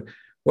can go to,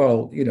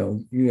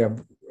 you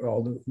have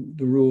all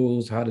the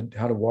rules, how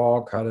to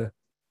walk, how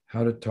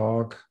to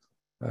talk,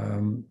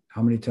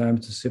 how many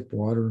times to sip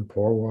water and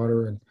pour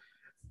water,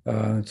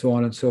 and so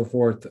on and so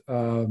forth.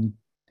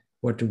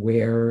 What to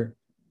wear,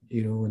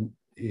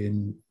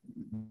 in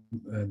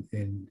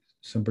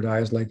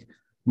sampradayas like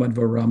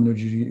Madhva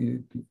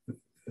Ramanuja,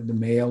 the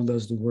male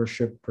does the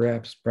worship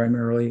perhaps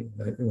primarily,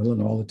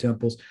 in all the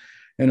temples,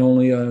 and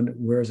only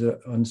wears an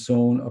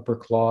unsewn upper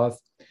cloth.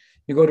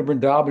 You go to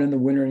Vrindavan in the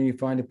winter and you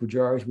find the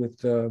pujaris with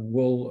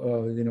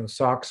wool,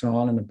 socks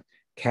on and a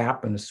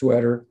cap and a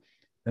sweater,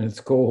 and it's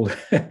cold.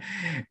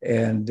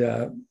 And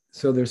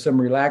so there's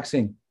some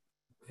relaxing,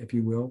 if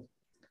you will.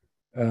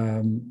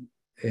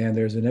 And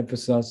there's an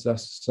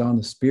emphasis on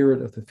the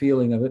spirit of the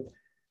feeling of it,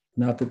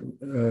 not that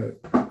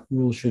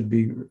rules should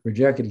be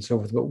rejected and so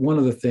forth. But one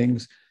of the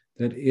things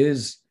that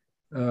is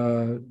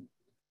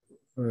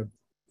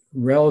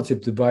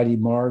relative to Vaidhi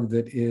Marg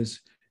that is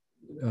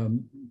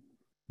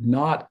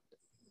not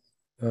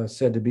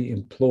said to be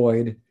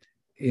employed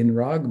in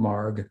Rag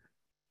Marg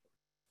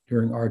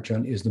during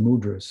Archan is the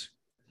mudras.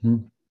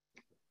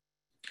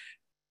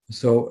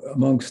 So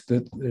amongst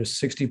there's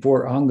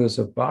 64 angas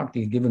of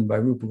bhakti given by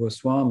Rupa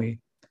Goswami.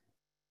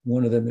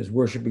 One of them is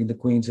worshiping the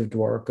queens of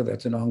Dwarka.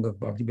 That's an anga of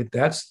bhakti, but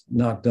that's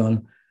not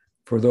done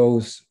for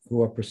those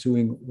who are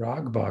pursuing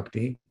Rag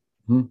Bhakti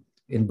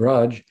in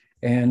Braj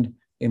and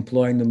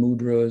employing the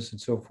mudras and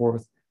so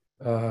forth.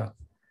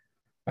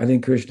 I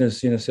think Krishna,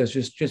 says,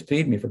 just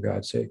feed me for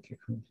God's sake.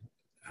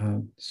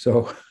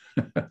 So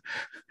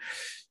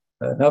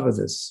enough of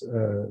this.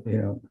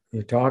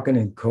 You're talking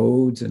in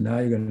codes, and now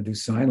you're going to do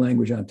sign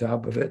language on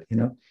top of it.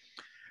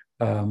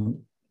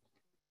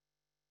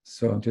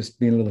 So I'm just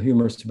being a little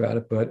humorous about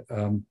it, but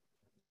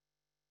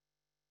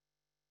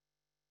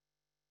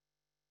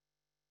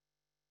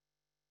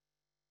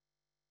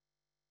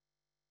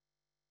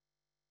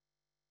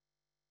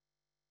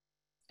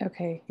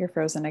okay, you're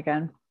frozen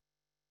again.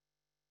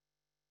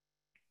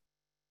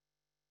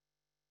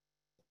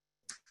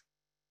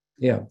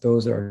 Yeah,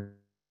 those are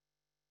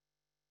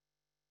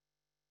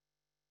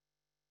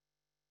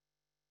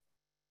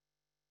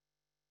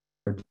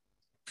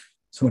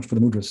so much for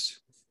the mudras.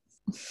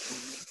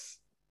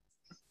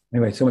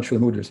 Anyway, so much for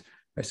the mudras.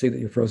 I see that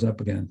you're frozen up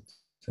again.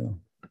 So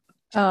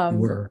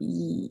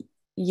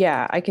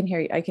yeah, I can hear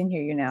you. I can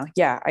hear you now.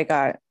 Yeah, I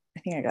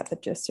think I got the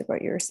gist of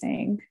what you were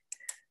saying.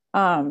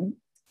 Sadhvi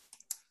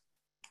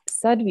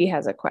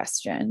has a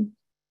question.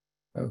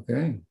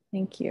 Okay.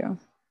 Thank you.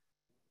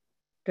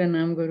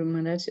 Pranam Guru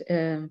Maharaj.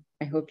 I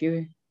hope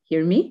you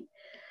hear me.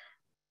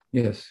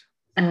 Yes.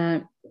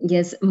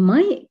 Yes,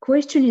 my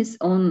question is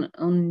on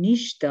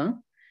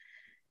nistha.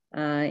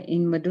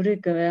 In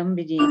Madhurya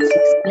Kavambiji, it's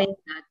explained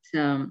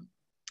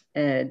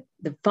that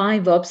the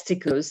 5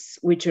 obstacles,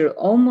 which are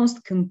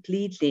almost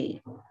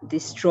completely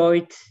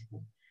destroyed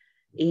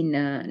in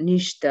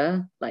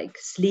nistha, like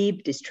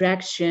sleep,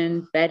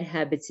 distraction, bad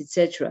habits,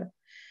 etc.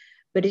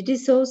 But it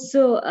is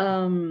also,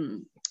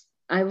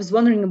 I was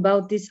wondering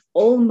about this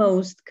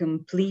almost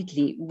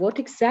completely. What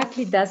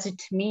exactly does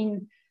it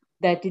mean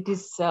that it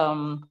is,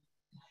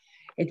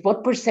 at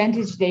what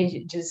percentage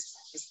they just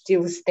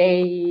still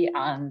stay?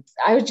 And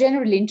I was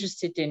generally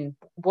interested in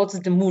what's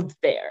the mood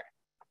there.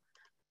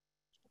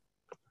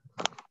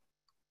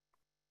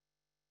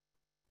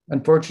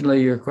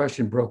 Unfortunately, your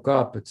question broke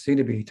up. It seemed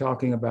to be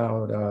talking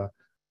about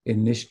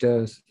in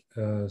nishta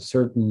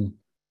certain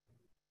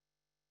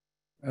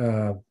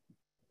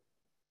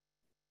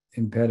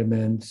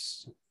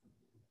impediments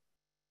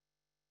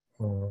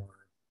or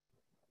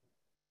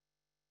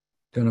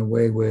done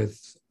away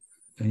with.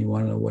 And you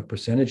want to know what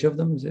percentage of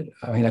them is it?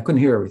 I mean, I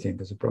couldn't hear everything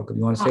because it broke up.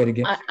 You want to say it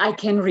again? I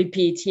can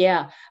repeat,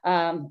 yeah.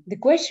 The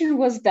question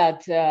was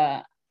that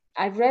I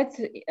read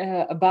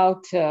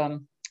about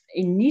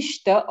in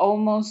nistha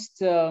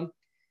almost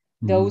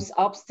those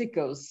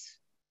obstacles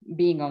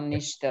being on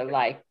nistha,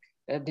 like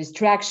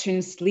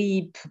distraction,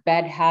 sleep,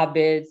 bad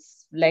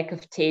habits, lack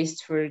of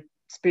taste for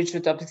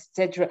spiritual topics,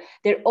 etc.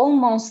 They're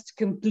almost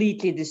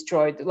completely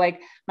destroyed.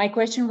 Like, my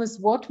question was,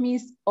 what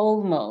means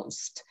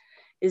almost?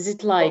 Is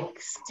it like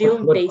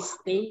still they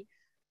stay?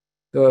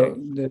 So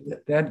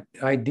that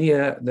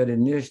idea that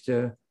in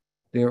nistha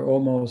they're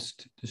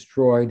almost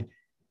destroyed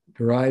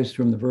derives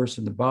from the verse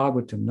in the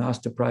Bhagavatam,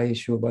 Nasta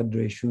prayeshu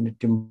bhadreshu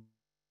nityam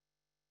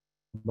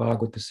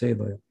bhagavata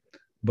sevaya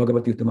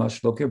bhagavati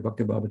uttamashlokya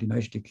bhakti bhavati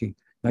naishtiki.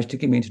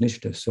 Naishtiki means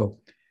nistha. So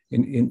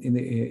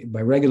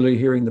by regularly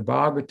hearing the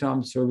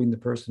Bhagavatam, serving the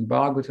person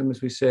Bhagavatam,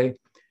 as we say,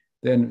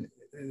 then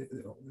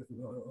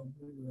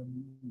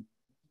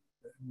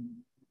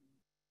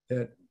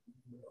that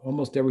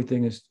almost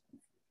everything is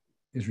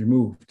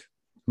removed.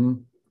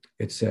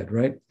 It's said,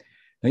 right?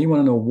 Now you want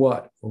to know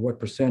what or what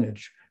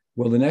percentage.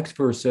 Well, the next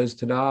verse says,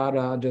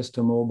 Tadara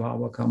justamo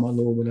bhava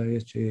kamalo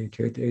vilayasche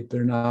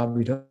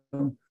chaitanya-caritamrta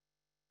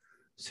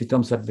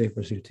sitam sattve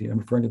prasiti. I'm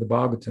referring to the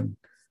Bhagavatam,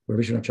 where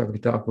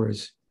Vishwanath Thakur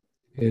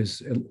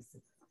is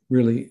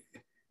really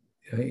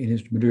in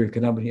his Madhurya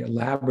Kanabani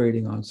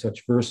elaborating on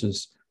such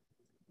verses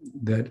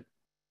that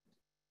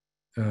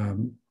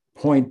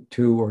point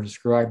to or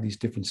describe these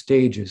different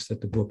stages that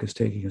the book is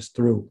taking us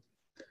through.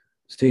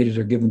 Stages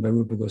are given by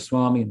Rupa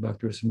Goswami and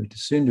Bhakti Rasamrita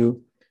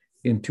Sindhu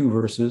in 2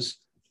 verses,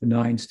 the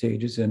 9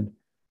 stages, and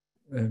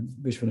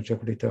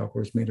Vishwanath Thakur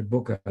has made a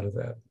book out of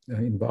that.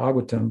 In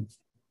Bhagavatam,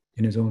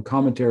 in his own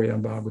commentary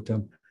on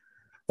Bhagavatam,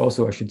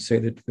 also I should say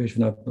that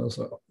Vishwanath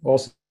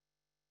also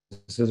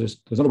says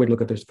there's another way to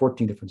look at it, there's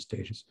 14 different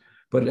stages.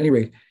 But at any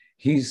rate,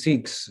 he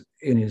seeks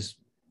in his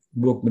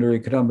book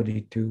Madhurya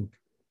Kadambini to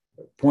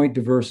point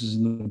to verses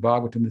in the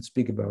Bhagavatam that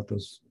speak about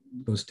those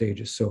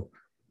stages. So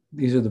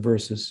these are the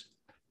verses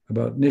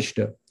about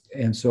nistha.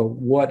 And so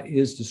what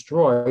is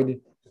destroyed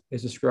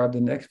is described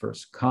in the next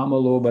verse. Kama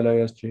loba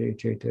layasche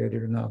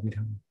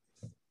chaitanya-caritamrta.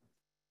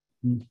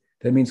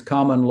 That means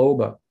kama and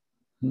loba.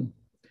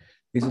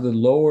 These are the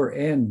lower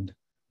end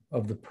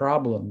of the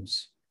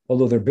problems,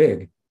 although they're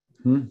big.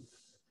 In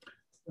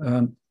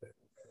other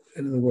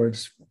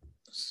words,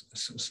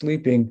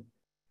 sleeping,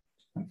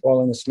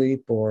 falling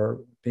asleep,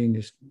 or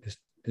being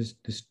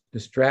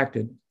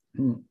distracted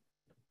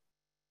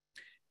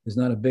is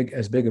not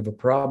as big of a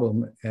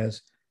problem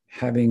as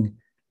having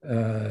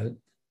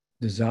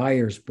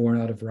desires born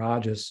out of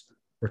rajas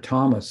or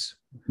tamas.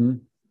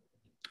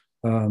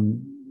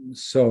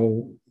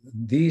 So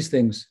these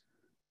things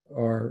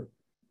are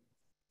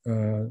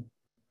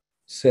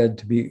said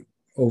to be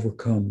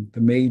overcome.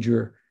 The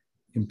major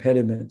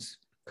impediments,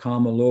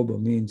 kama lobha,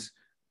 means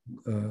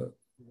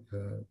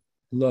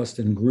lust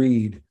and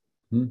greed,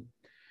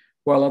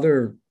 while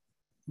other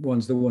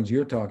ones, the ones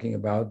you're talking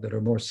about that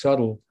are more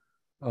subtle,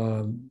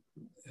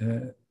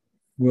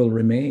 will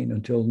remain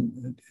until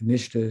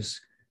nistha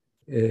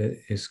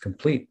is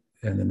complete,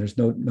 and then there's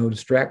no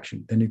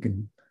distraction. Then you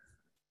can,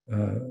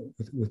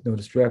 with no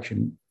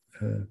distraction,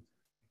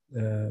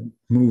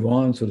 move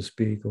on, so to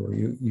speak, or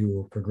you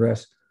will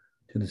progress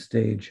to the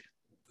stage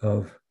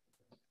of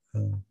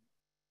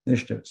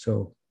nistha.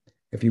 So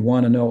if you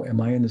want to know, am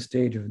I in the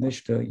stage of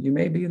nistha? You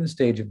may be in the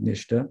stage of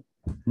nistha.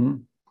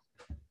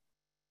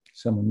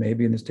 Someone may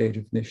be in the stage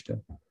of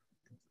nistha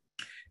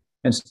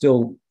and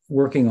still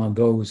working on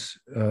those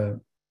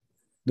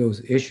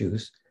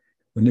issues.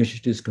 When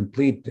nistha is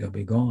complete, they'll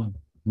be gone.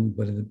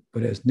 But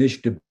as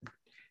nistha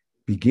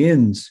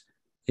begins,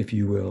 if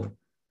you will,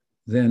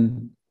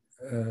 then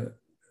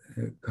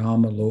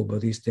kama, lobha,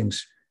 these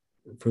things,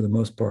 for the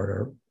most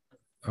part,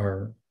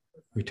 are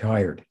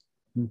retired.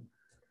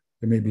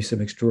 There may be some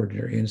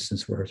extraordinary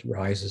instance where it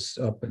rises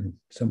up and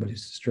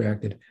somebody's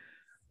distracted,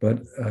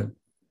 but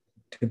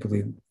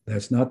typically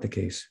that's not the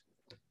case.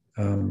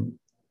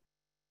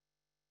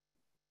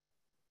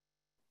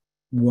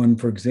 One,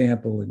 for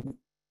example,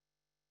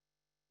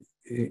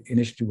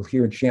 initially will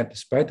hear and chant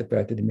despite the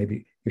fact that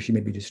he or she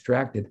may be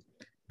distracted,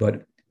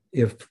 but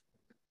if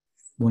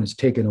one is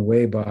taken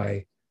away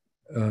by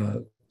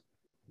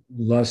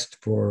lust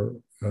for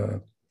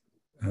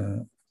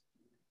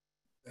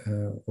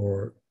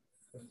or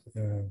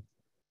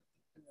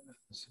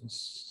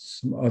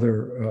some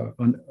other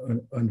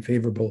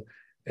unfavorable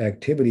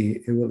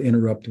activity, it will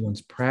interrupt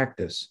one's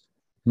practice.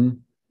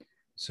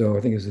 So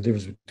I think there's a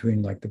difference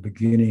between like the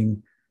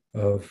beginning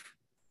of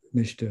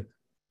nistha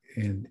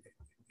and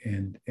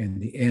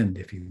the end,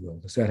 if you will.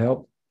 Does that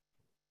help,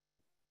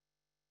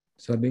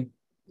 Sadhvi?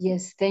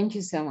 Yes, thank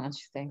you so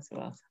much. Thanks a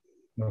lot.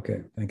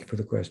 Okay, thank you for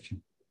the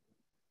question.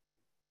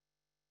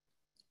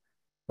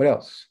 What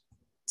else?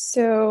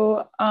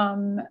 So,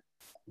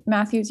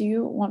 Matthew, do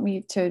you want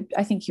me to?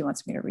 I think he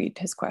wants me to read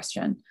his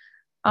question.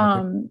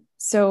 Okay.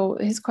 So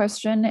his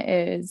question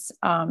is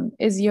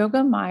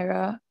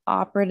yogamaya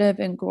operative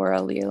in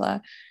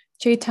Gaura-lila?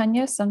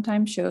 Chaitanya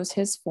sometimes shows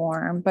his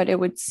form, but it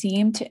would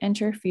seem to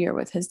interfere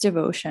with his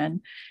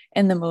devotion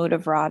in the mode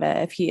of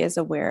Radha if he is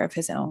aware of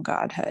his own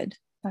godhood.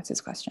 That's his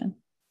question.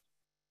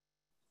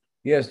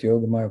 Yes, the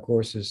yogamaya, of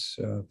course, is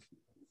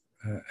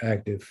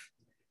active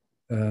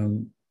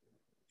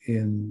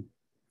in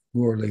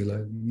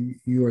Gaura-lila.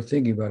 You are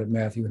thinking about it,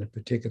 Matthew, in a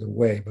particular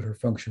way, but her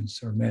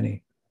functions are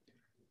many.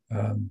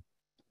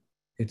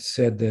 It's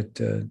said that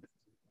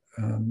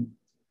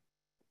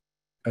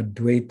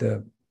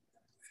Advaita,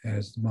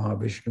 as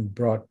Mahavishnu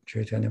brought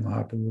Caitanya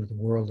Mahaprabhu to the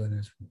world, and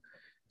his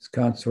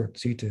consort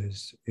Sita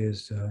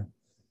is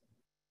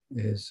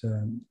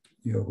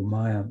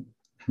yogamaya.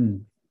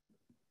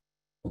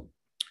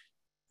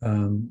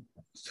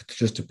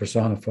 Just to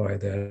personify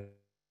that.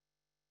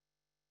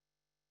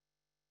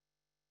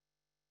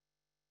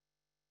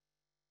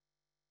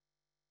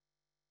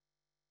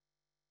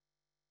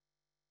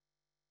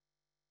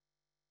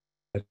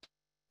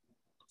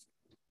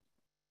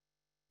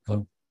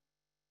 Hello?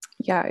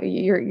 Yeah,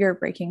 you're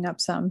breaking up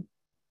some.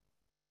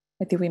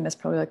 I think we missed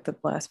probably like the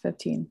last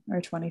 15 or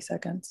 20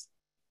 seconds.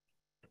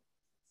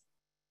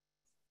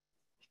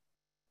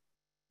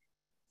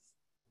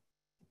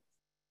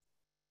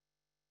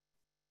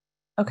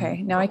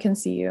 Okay, now I can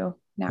see you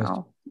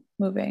now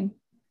moving.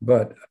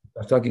 But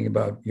I was talking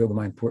about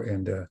yogamaya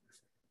and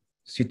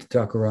Sita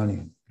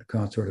Thakurani, the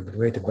consort of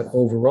Advaita. But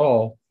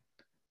overall,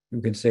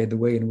 you can say the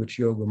way in which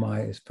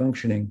yogamaya is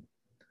functioning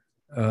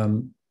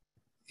in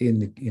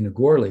the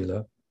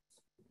Gaura-lila.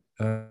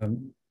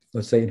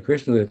 Let's say in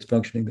Krishna-lila, it's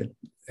functioning that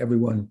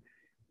everyone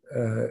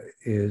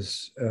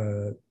is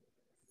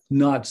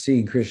not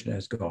seeing Krishna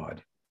as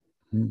God,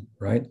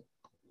 right?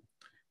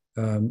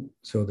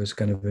 So there's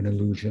kind of an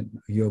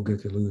illusion, a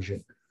yogic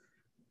illusion.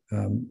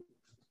 And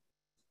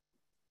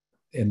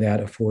that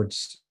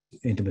affords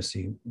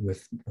intimacy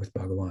with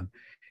Bhagavan.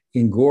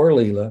 In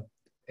Gaura-lila,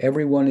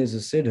 everyone is a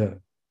siddha.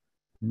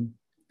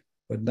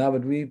 But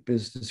Navadvip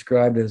is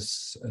described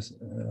as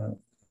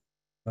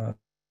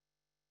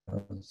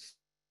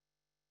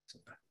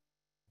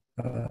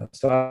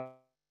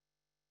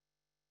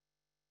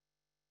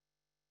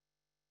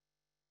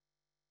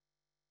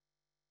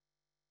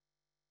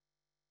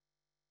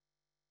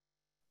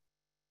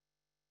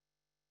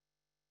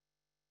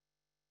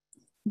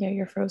yeah,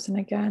 you're frozen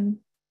again.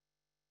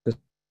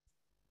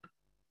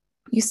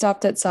 You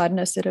stopped at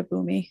Sadhana Siddha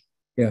Bhumi.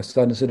 Yeah,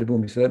 Sadhana Siddha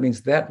Bhumi. So that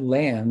means that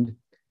land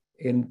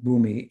in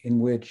Bhumi in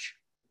which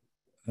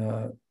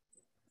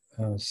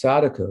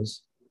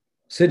sadhakas,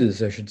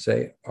 siddhas, I should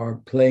say, are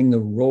playing the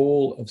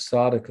role of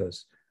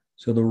sadhakas.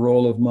 So the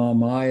role of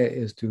Mahamaya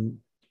is to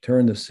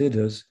turn the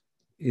siddhas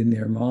in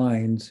their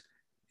minds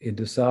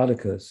into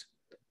sadhakas.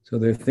 So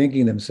they're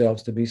thinking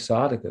themselves to be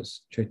sadhakas.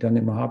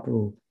 Caitanya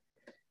Mahaprabhu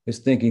is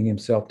thinking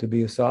himself to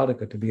be a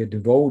sadhaka, to be a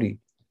devotee.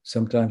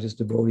 Sometimes his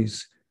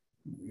devotees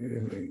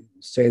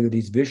say that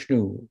he's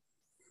Vishnu,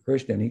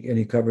 Krishna, and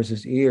he covers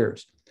his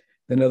ears.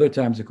 Then other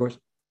times, of course,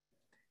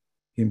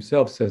 he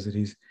himself says that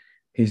he's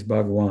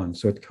Bhagawan.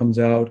 So it comes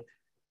out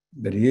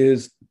that he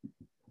is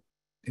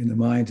in the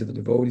minds of the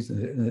devotees,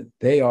 and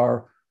they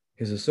are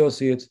his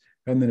associates,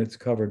 and then it's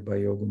covered by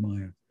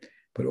yogamaya.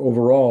 But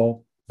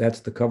overall, that's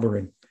the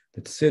covering.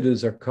 That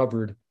siddhas are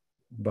covered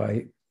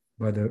by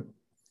the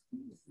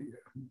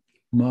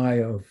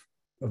maya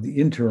of the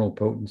internal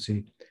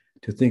potency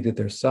to think that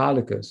they're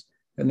sadhakas.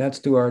 And that's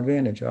to our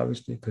advantage,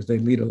 obviously, because they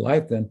lead a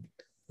life then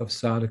of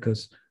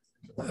sadhakas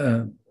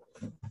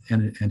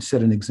and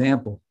set an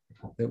example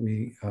that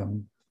we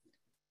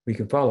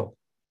can follow.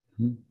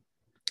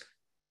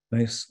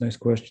 Nice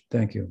question.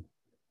 Thank you.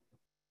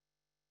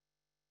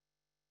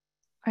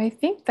 I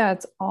think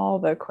that's all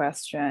the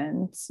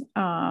questions.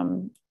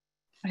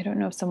 I don't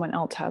know if someone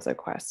else has a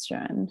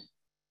question.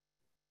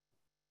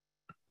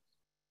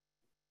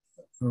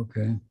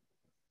 Okay.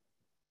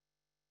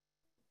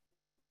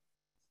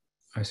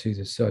 I see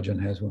that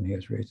Sajjan has one. He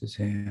has raised his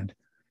hand.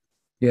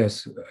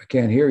 Yes, I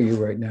can't hear you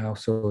right now,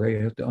 so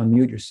you have to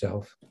unmute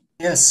yourself.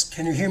 Yes,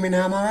 can you hear me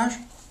now, Maharaj?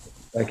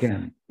 I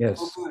can, yes.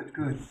 Oh,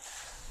 good.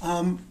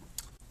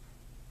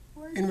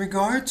 In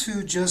regard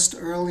to just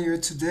earlier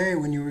today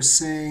when you were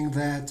saying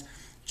that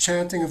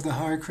chanting of the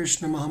Hare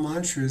Krishna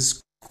maha-mantra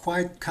is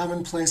quite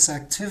commonplace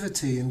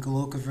activity in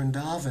Goloka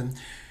Vrindavan,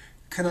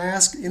 can I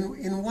ask,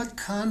 in what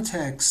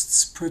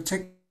contexts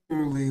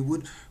particularly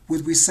would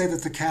we say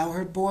that the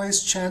cowherd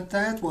boys chant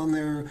that when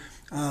they're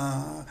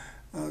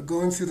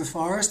going through the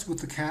forest with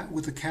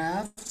the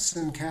calves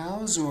and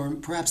cows, or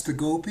perhaps the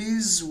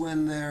gopis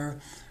when they're,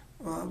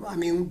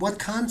 what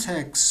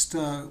context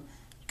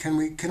can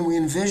we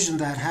envision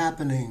that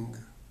happening?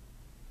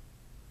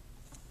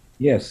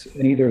 Yes,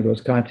 in either of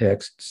those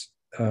contexts.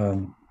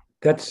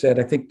 That said,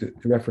 I think the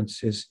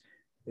reference is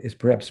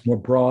perhaps more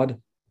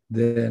broad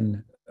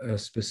than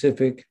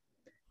specific,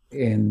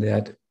 in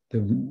that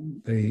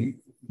the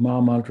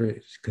maha-mantra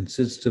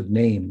consists of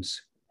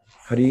names,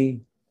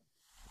 Hari,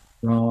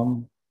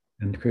 Ram,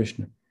 and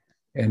Krishna.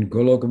 And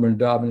Goloka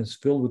Vrindavan is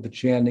filled with the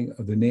chanting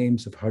of the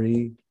names of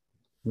Hari,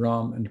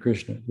 Ram, and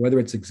Krishna. Whether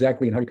it's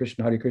exactly in Hare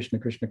Krishna, Krishna,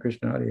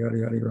 Krishna, Hari,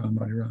 Ram,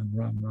 Ram,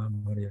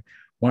 Ram, Hari.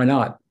 Why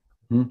not?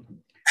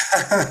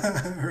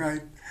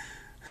 Right.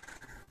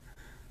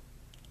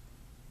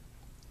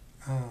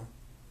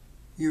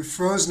 You're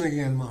frozen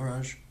again,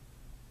 Maharaj.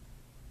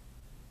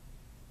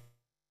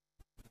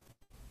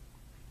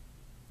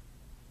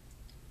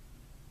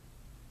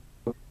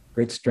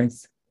 Great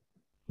strength.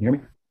 You hear me?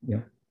 Yeah.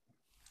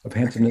 Of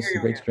handsomeness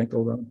and great strength, O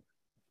Ram.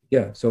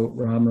 Yeah, so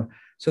Ram.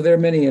 So there are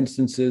many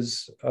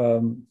instances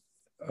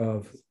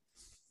of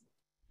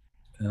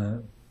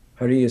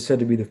Hari is said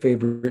to be the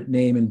favorite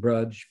name in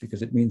Braj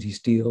because it means he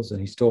steals,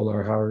 and he stole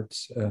our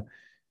hearts.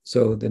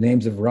 So the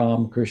names of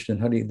Ram, Krishna,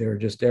 and Hari, they're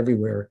just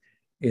everywhere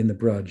in the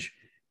Braj.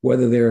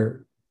 Whether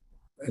they're,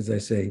 as I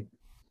say,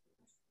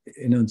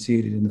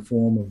 enunciated in the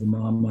form of the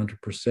maha-mantra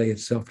per se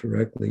itself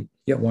directly,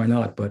 yeah, why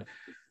not? But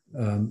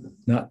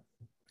not.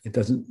 It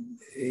doesn't.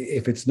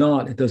 If it's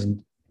not, it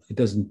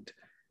doesn't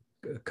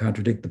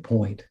contradict the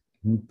point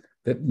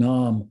that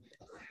Nam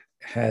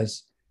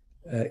has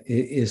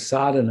is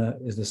sadhana,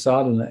 is the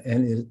sadhana,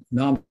 and is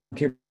Nam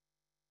Kirtan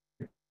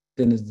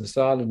is the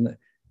sadhana,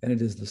 and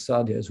it is the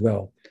sadhya as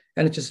well.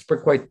 And it's just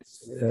quite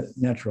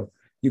natural.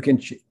 You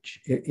can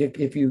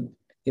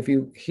if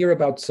you hear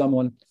about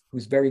someone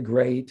who's very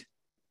great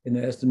in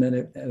the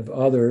estimate of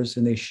others,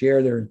 and they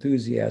share their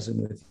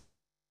enthusiasm with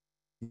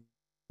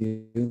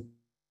you,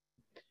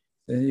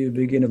 then you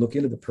begin to look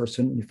into the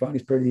person, and you find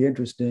he's pretty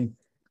interesting,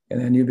 and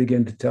then you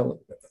begin to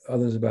tell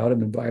others about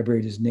him and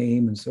vibrate his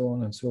name and so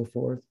on and so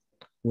forth.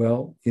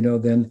 Well,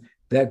 then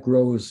that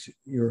grows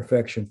your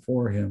affection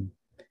for him.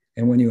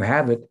 And when you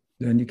have it,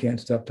 then you can't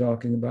stop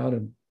talking about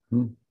him,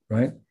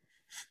 right?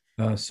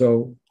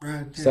 So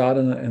right, yeah.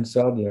 Sadhana and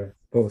sadhya,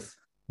 both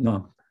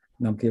Nam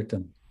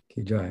Kirtan,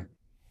 Ki Jai.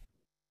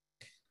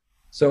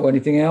 So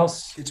anything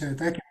else? Ki Jai,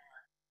 thank you.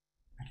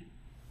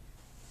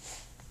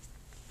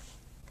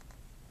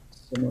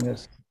 Someone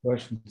has a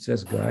question. It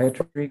says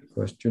Gayatri,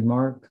 question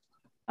mark.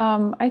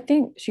 I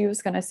think she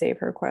was going to save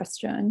her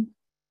question.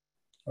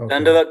 Okay.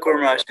 Dandava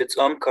Kurmash, it's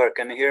Omkar.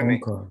 Can you hear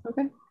me?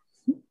 Okay.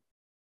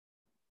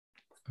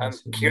 I'm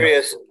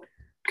curious.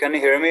 Can you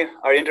hear me?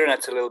 Our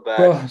internet's a little bad.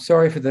 Well,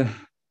 sorry for the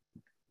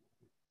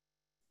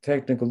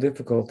technical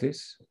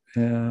difficulties,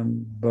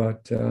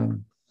 but if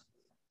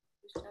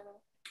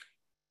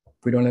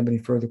we don't have any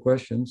further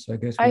questions, I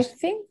guess. I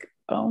think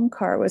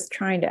Omkar was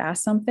trying to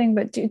ask something,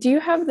 but do you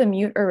have the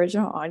mute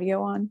original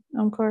audio on,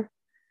 Omkar?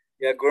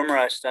 Yeah, Guru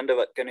Maharaj,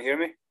 Dandavat. Can you hear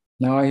me?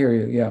 Now I hear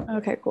you, yeah.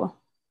 Okay, cool.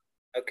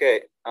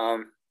 Okay.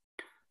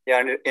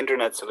 Yeah,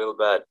 internet's a little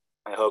bad.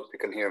 I hope you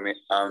can hear me.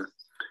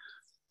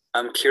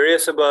 I'm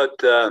curious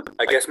about,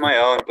 I guess, my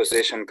own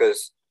position,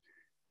 because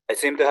I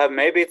seem to have,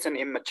 maybe it's an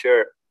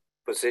immature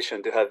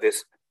position to have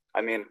this.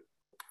 I mean,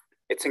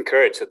 it's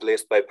encouraged, at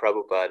least by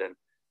Prabhupada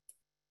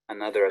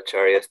and other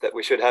acharyas, that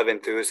we should have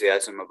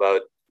enthusiasm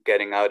about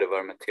getting out of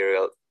our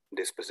material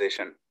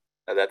disposition.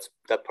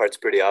 That part's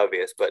pretty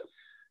obvious, but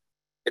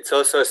it's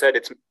also said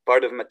it's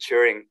part of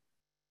maturing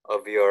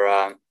of your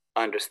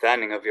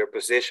understanding of your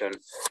position,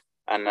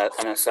 and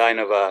a sign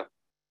of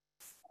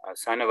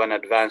an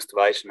advanced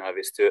Vaishnava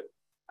is to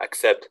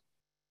accept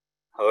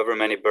however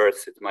many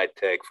births it might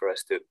take for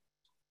us to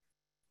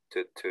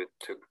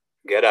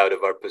get out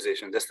of our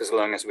position, just as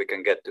long as we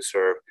can get to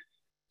serve.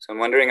 So I'm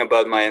wondering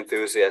about my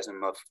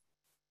enthusiasm of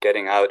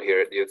getting out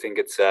here. Do you think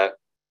it's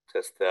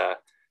just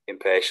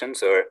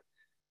impatience, or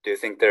do you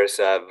think there's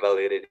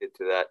validity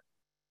to that?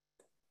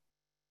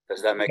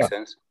 Does that make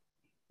sense?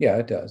 Yeah,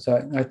 it does.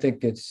 I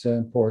think it's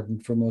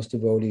important for most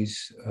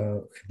devotees.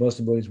 Most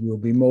devotees will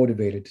be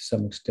motivated to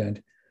some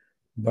extent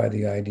by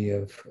the idea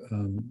of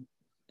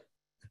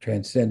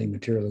transcending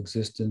material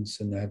existence,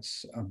 and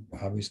that's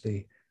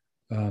obviously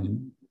a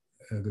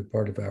good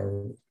part of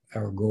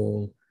our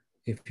goal,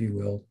 if you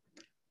will.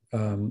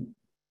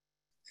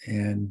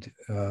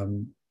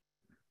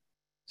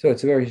 So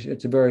it's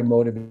a very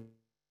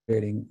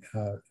motivating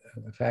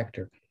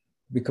factor.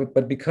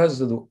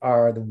 Because of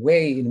the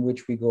way in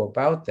which we go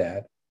about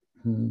that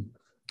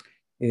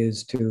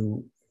is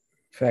to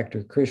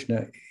factor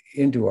Krishna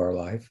into our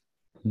life,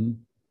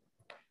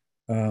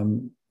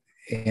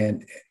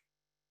 and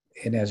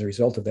as a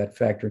result of that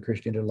factor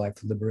Krishna into life,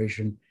 the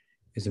liberation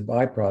is a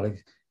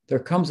byproduct. There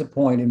comes a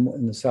point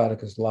in the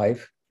sadhaka's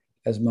life,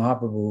 as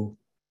Mahaprabhu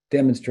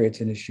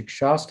demonstrates in his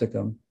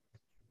Shikshastakam,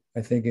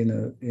 I think in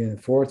the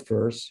fourth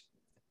verse,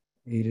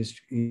 he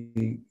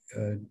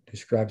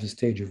describes the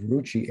stage of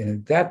ruchi, and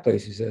in that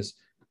place he says,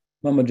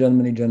 "Mama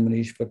janmani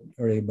janmanishvat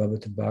are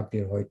bhavata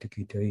bhakti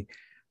hoitakitari."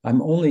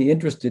 I'm only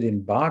interested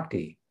in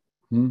bhakti.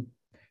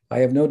 I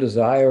have no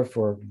desire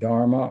for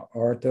dharma,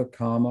 artha,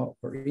 kama,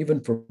 or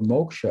even for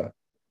moksha.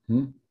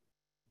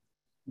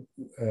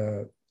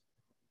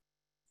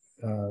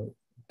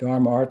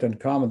 Dharma, artha, and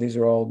kama, these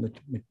are all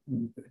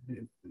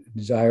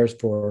desires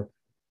for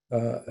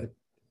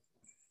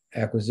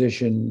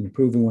acquisition,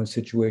 improving one's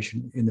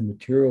situation in the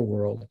material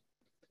world.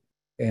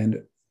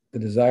 And the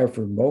desire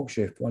for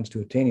moksha, if one's to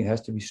attain it,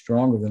 has to be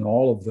stronger than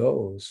all of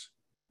those,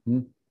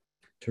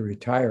 to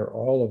retire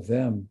all of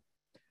them.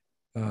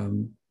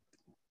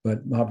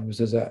 But Mahaprabhu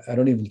says, I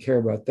don't even care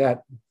about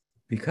that,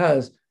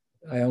 because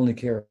I only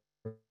care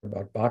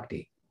about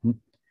bhakti.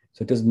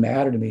 So it doesn't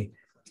matter to me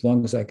as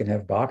long as I can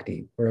have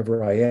bhakti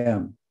wherever I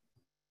am.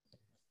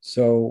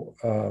 So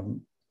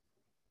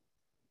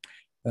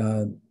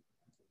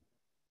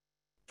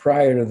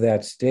prior to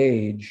that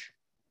stage,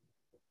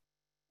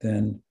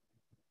 then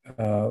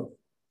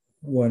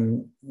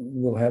one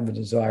will have the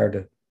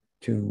desire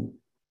to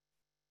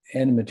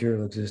end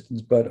material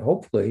existence, but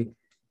hopefully,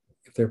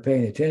 if they're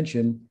paying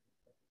attention,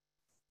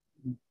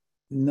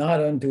 not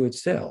unto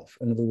itself.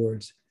 In other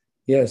words,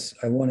 yes,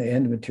 I want to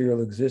end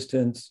material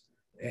existence,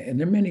 and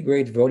there are many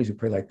great devotees who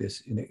pray like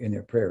this in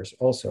their prayers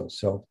also,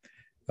 so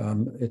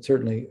it's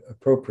certainly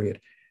appropriate.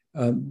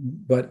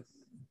 But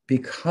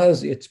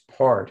because it's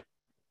part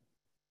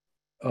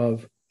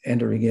of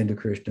entering into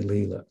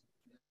Krishna-lila.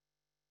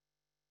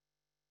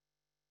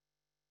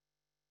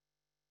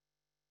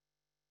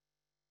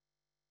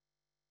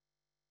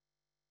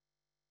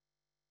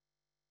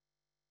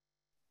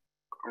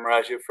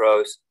 Raj, you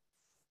froze.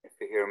 If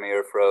you hear me,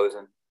 you're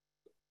frozen.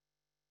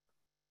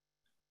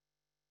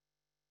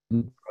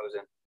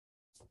 Frozen.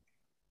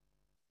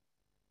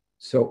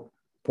 So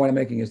the point I'm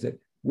making is that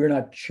we're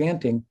not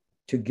chanting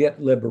to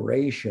get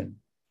liberation.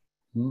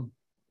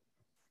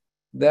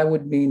 That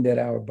would mean that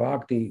our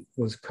bhakti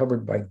was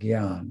covered by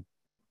gyan.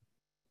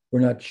 We're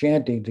not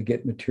chanting to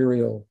get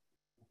material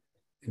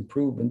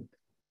improvement.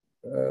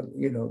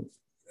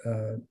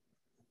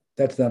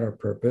 That's not our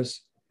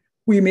purpose.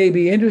 We may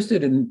be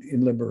interested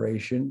in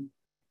liberation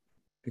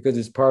because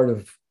it's part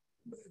of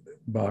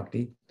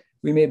bhakti.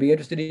 We may be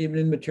interested even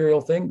in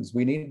material things.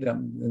 We need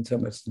them in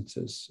some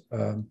instances.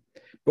 But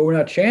we're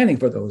not chanting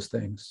for those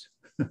things.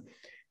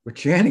 We're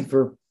chanting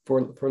for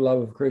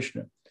love of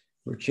Krishna.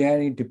 We're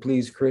chanting to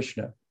please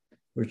Krishna.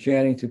 We're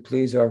chanting to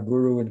please our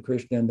Guru and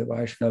Krishna and the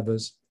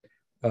Vaishnavas.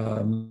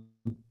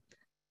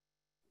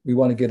 We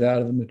want to get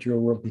out of the material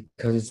world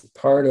because it's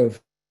part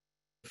of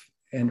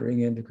entering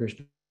into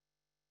Krishna.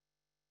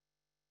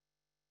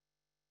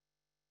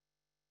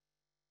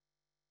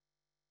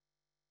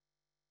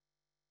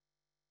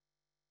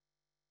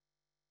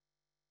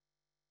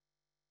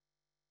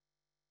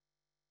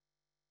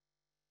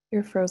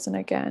 You're frozen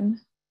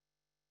again.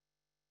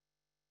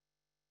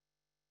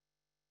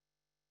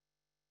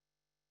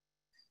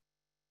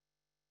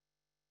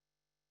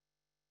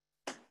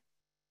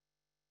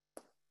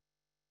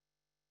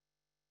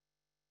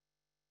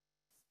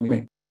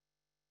 me.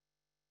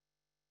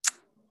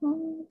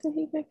 Oh, did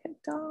he get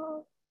kicked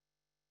off?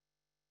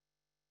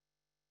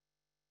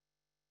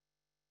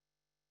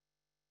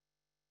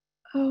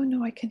 Oh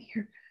no, I can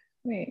hear.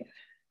 Wait.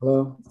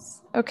 Hello?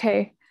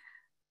 Okay.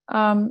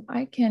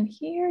 I can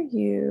hear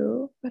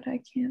you, but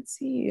I can't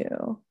see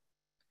you.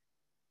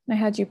 I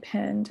had you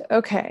pinned.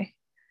 Okay.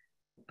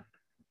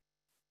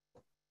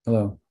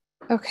 Hello.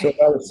 Okay. So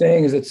what I was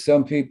saying is that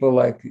some people,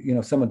 like,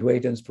 some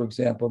Advaitins, for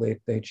example,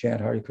 they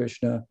chant Hare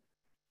Krishna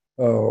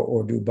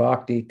or do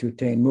bhakti to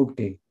attain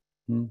mukti.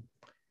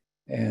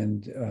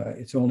 And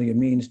it's only a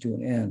means to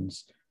an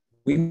ends.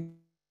 We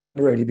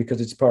already,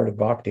 because it's part of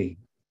bhakti.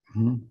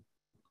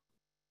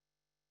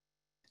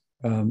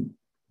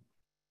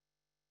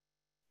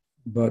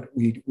 But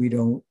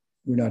we're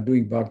not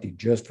doing bhakti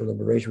just for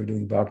liberation. We're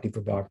doing bhakti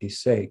for bhakti's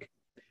sake.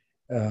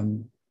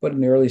 But in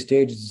the early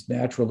stages, it's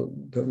natural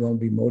that one will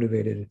be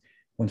motivated.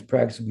 One's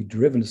practice will be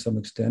driven to some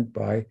extent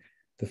by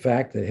the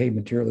fact that, hey,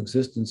 material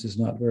existence is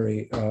not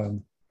very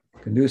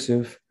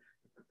conducive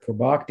for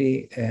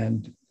bhakti,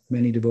 and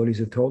many devotees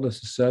have told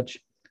us as such,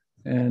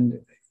 and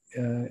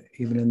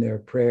even in their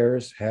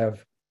prayers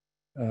have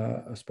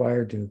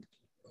aspired to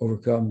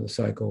overcome the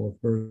cycle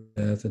of birth,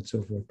 death, and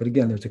so forth. But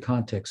again, there's a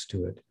context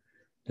to it.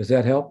 Does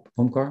that help,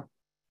 Omkar?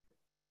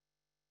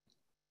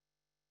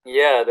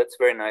 Yeah, that's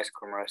very nice,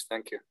 Kumaraj.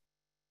 Thank you.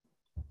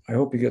 I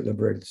hope you get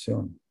liberated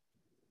soon.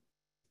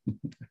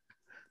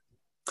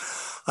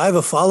 I have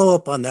a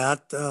follow-up on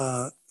that.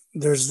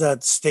 There's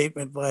that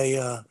statement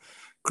by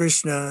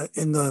Krishna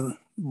in the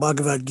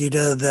Bhagavad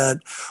Gita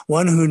that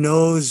one who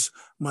knows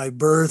my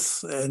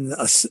birth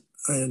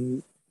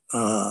and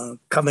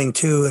coming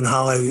to and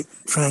how I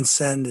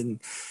transcend, and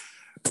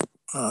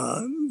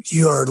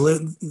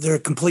they're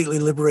completely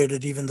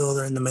liberated even though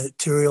they're in the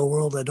material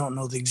world. I don't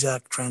know the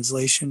exact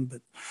translation,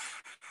 but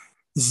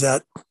is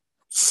that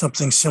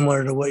something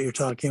similar to what you're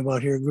talking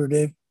about here,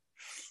 Gurudev?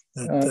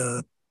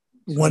 That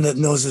one that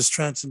knows his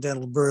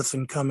transcendental birth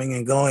and coming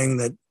and going,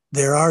 that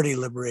they're already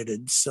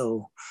liberated.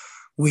 So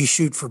we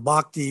shoot for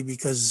bhakti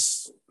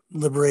because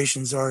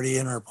liberation's already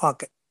in our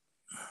pocket.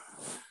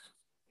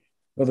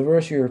 Well, the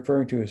verse you're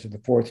referring to is in the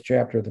 4th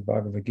chapter of the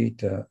Bhagavad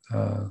Gita.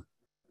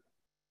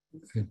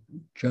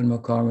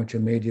 Janma karma cha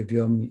medya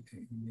vyam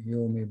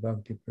yomi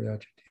bhakti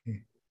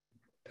prayachati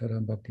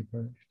taram bhakti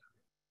prayachati.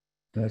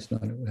 That's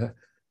not it.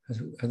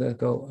 How does that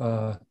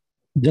go?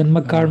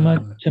 Janma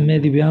karma cha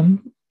medivyam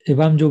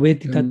evam jo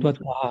veti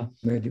tattvatah.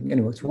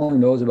 Anyway, it's one who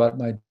knows about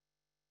my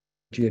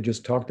Jia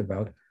just talked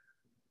about.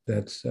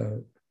 That's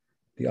the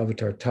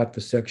Avatar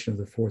Tattva section of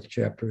the 4th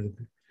chapter of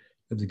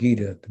the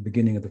Gita, the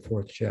beginning of the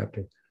 4th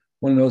chapter.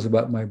 One knows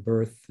about my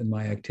birth and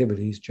my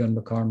activities,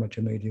 janma karma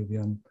cha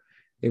medyavyam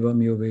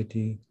evam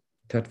yoveti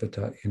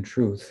tattvata, in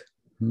truth.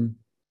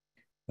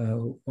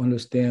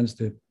 Understands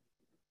that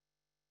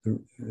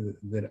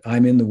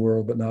I'm in the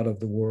world, but not of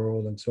the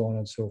world, and so on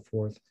and so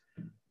forth.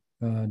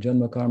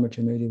 Janma karma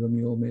cha medyavyam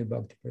yome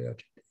bhakti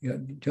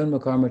prayachati. Janma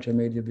karma cha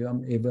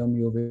medyavyam evam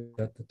yoveti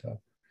tattvata.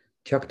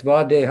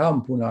 Tyaktva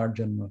deham punar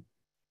janma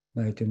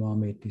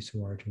naitimameti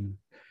suarjuna.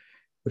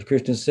 What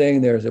Krishna is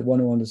saying there is that one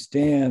who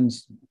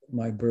understands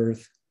my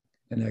birth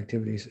and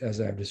activities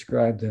as I've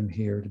described them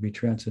here to be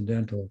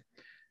transcendental,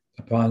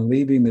 upon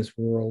leaving this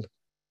world,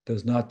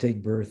 does not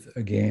take birth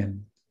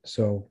again.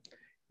 So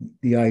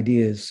the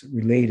idea is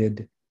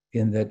related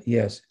in that,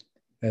 yes,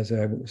 as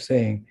I was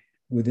saying,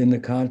 within the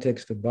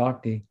context of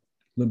bhakti,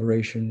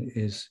 liberation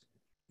is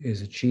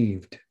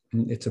achieved.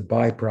 It's a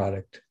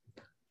byproduct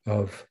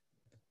of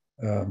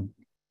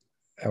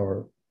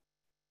our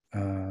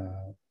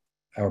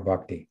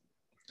bhakti.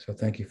 So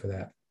thank you for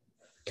that.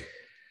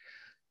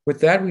 With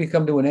that, we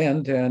come to an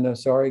end, and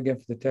sorry again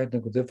for the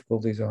technical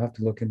difficulties. I'll have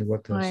to look into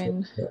what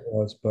that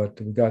was, but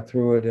we got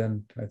through it,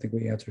 and I think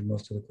we answered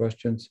most of the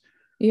questions.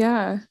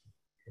 Yeah.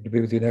 To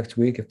be with you next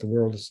week if the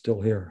world is still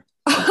here.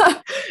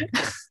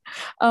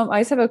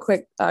 I just have a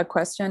quick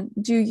question.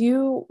 Do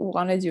you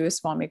want to do a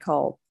Swami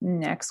call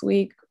next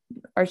week?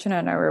 Archana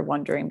and I were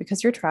wondering,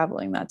 because you're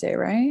traveling that day,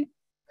 right?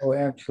 Oh,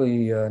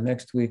 actually,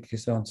 next week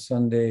is on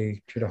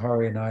Sunday.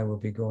 Chidahari and I will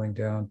be going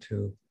down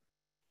to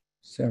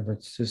San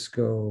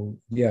Francisco.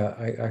 Yeah,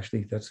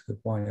 that's a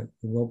good point. It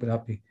will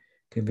not be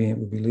convenient.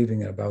 We'll be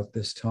leaving at about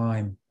this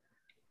time,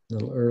 a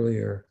little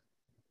earlier.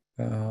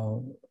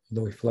 Although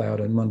we fly out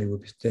on Monday, we'll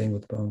be staying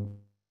with Bone.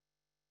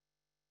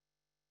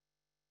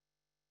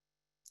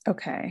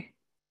 Okay.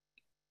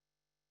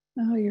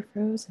 Oh, you're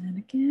frozen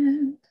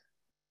again.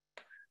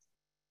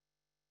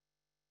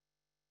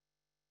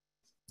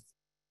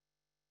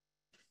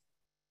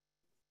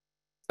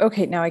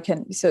 Okay, now I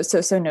can. So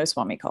no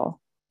Swami call.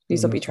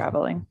 These will be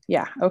traveling.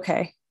 Yeah.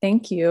 Okay.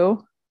 Thank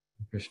you.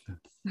 Krishna.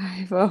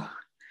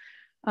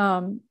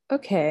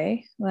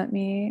 Okay. Let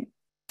me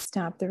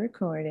stop the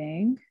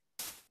recording,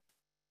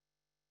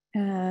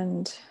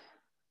 and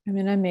I'm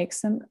gonna make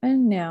some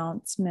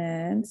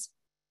announcements.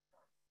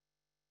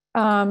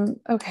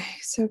 Okay.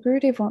 So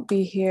Gurudev won't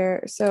be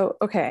here. So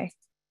okay.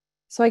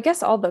 So I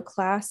guess all the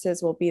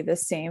classes will be the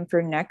same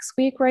for next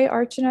week, right,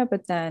 Archana?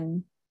 But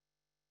then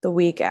the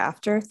week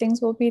after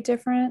things will be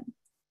different?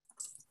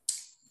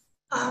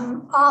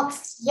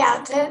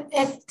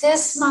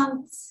 This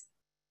month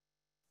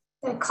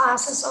the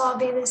classes will all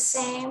be the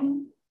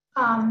same.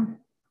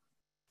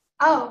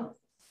 Well,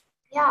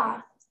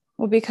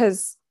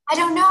 because I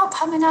don't know,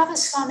 Padmanabha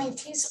Swami,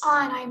 if he's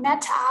on, I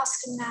meant to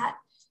ask him that,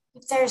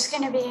 if there's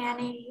going to be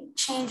any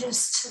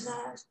changes to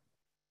the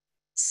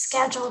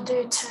schedule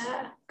due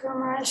to Guru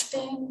Maharaj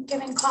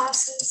giving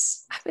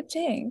classes. I would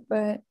think,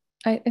 but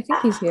I think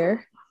he's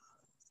here.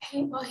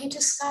 He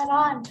just got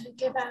on to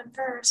give a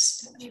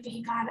verse, but maybe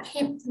he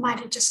might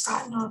have just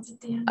gotten off at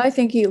the end. I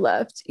think he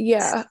left.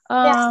 Yeah.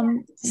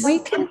 We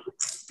can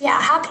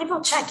have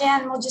people check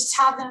in. We'll just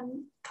have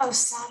them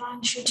post that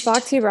on Sri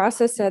Bhakti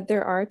Rasa said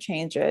there are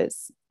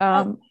changes.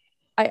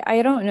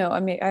 I don't know. I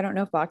mean, I don't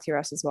know if Bhakti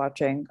Rasa is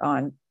watching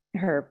on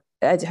her.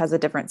 It has a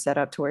different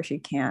setup to where she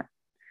can't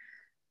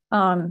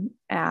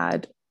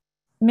add.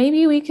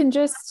 Maybe we can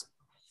just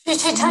Sri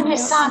Caitanya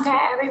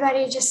Sangha,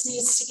 everybody just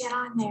needs to get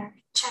on there,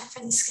 check for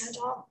the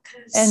schedule.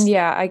 And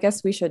yeah, I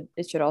guess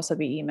it should also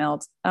be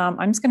emailed.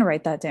 I'm just going to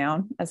write that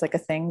down as like a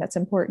thing that's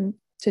important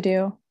to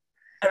do.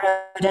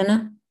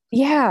 Radhana?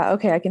 Yeah,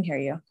 okay, I can hear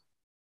you.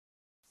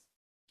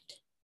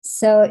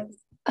 So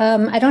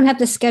I don't have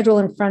the schedule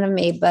in front of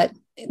me, but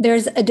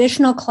there's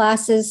additional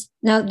classes.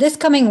 Now, this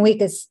coming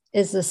week is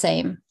the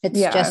same. It's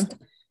just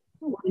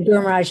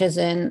Guru Maharaj is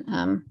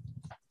in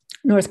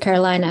North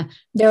Carolina.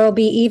 There will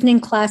be evening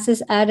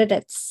classes added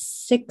at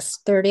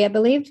 6:30, I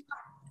believe.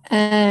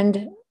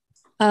 And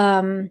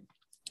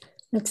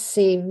let's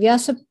see,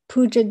 Vyasa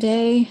Puja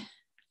Day.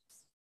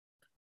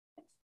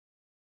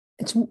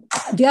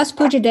 Vyasa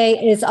Puja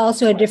Day is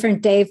also a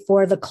different day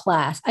for the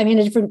class. I mean,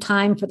 a different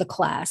time for the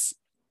class.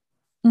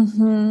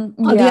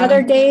 Mm-hmm. The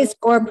other days,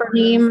 Gaur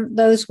Purnim,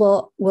 those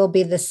will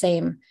be the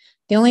same.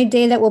 The only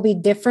day that will be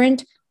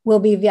different will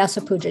be Vyasa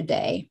Puja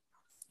Day.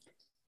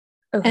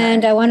 Okay.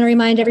 And I want to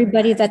remind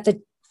everybody that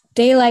the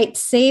daylight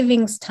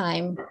savings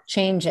time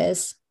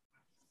changes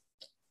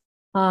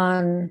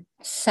on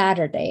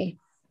Saturday,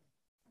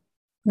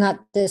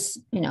 not this,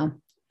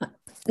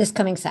 this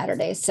coming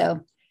Saturday.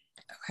 So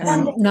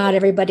not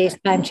everybody's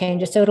time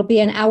changes. So it'll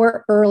be an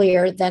hour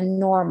earlier than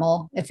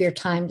normal if your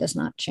time does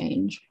not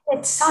change.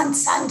 It's on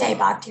Sunday,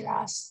 Bhakti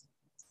Ras.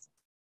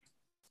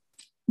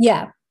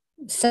 Yeah.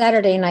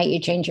 Saturday night, you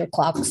change your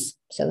clocks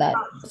so that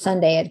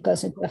Sunday it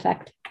goes into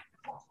effect.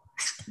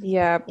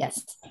 Yeah.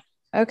 Yes.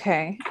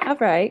 Okay. All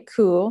right.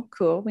 Cool.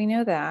 We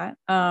know that.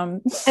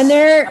 And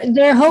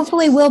there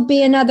hopefully will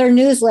be another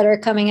newsletter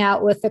coming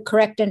out with the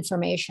correct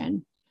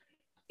information.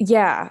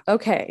 Yeah.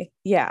 Okay.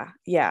 Yeah.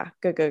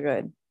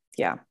 Good.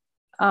 Yeah.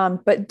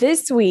 But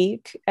this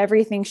week,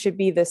 everything should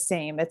be the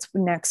same. It's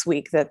next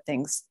week that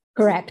things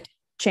correct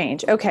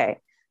change. Okay.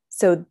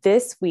 So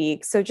this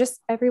week,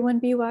 just everyone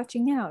be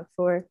watching out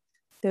for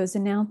those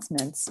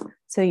announcements.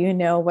 So you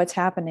know what's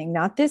happening,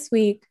 not this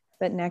week,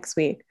 but next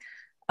week.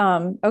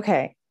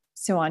 Okay.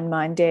 So on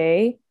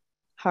Monday,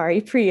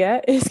 Hari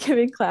Priya is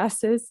giving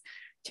classes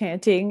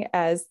chanting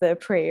as a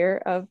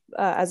prayer of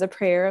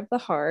the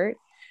heart.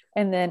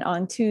 And then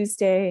on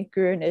Tuesday,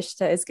 Guru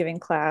Nistha is giving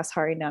class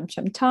Hari Nam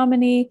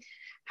Chamtamani,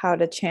 how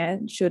to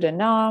chant Shuddha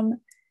Nam.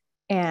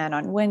 And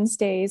on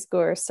Wednesdays,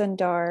 Gaur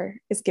Sundar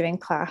is giving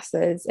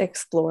classes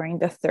exploring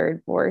the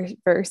third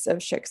verse of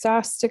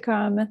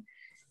Shiksastakam.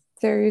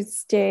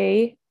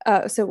 Thursday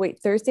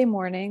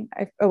morning.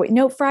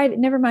 Friday,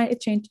 never mind, it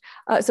changed.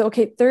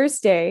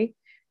 Thursday,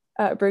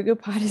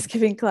 Brigupad is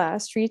giving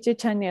class Sri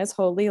Chaitanya's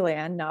Holy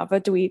Land,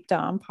 Navadweep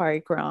Dham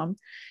Parigram.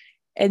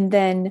 And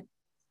then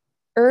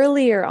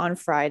earlier on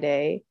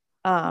Friday,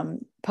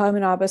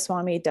 Padmanabha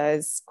Swami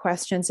does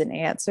questions and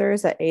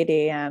answers at 8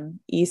 a.m.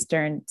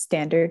 Eastern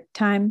Standard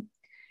Time.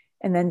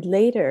 And then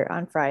later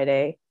on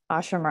Friday,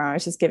 Ashram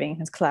Raj is giving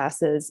his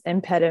classes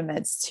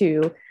Impediments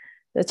to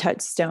the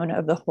Touchstone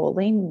of the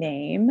Holy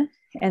Name.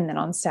 And then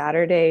on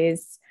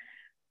Saturdays,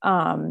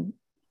 Shamananda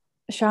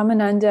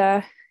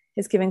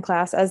is giving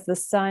class As the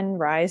Sun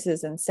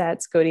Rises and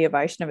Sets, Gaudiya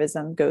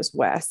Vaishnavism Goes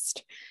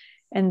West.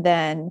 And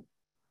then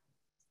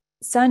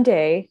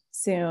Sunday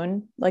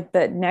soon, like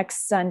the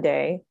next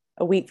Sunday,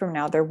 a week from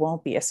now, there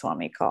won't be a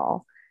Swami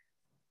call.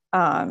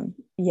 And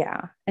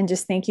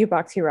just thank you,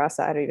 Bhakti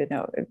Rasa. I don't even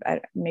know,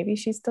 maybe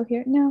she's still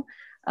here. No.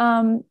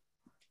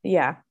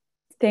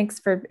 Thanks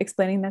for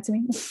explaining that to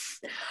me.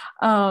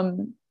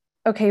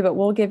 Okay, but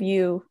we'll give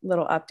you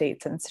little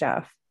updates and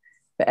stuff.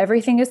 But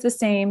everything is the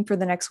same for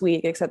the next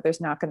week, except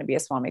there's not going to be a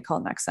Swami call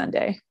next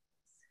Sunday.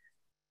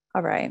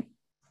 All right.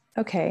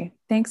 Okay.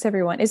 Thanks,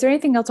 everyone. Is there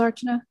anything else,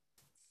 Archana?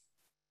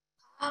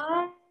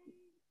 I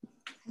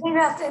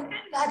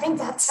think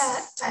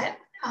that's it.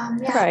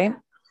 But Right.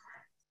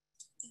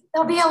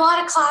 There'll be a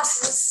lot of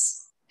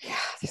classes. Yeah,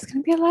 there's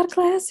going to be a lot of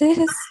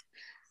classes.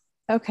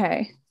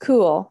 Okay,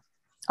 cool.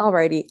 All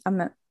righty.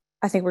 I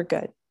think we're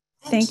good.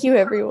 Thank you,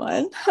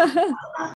 everyone.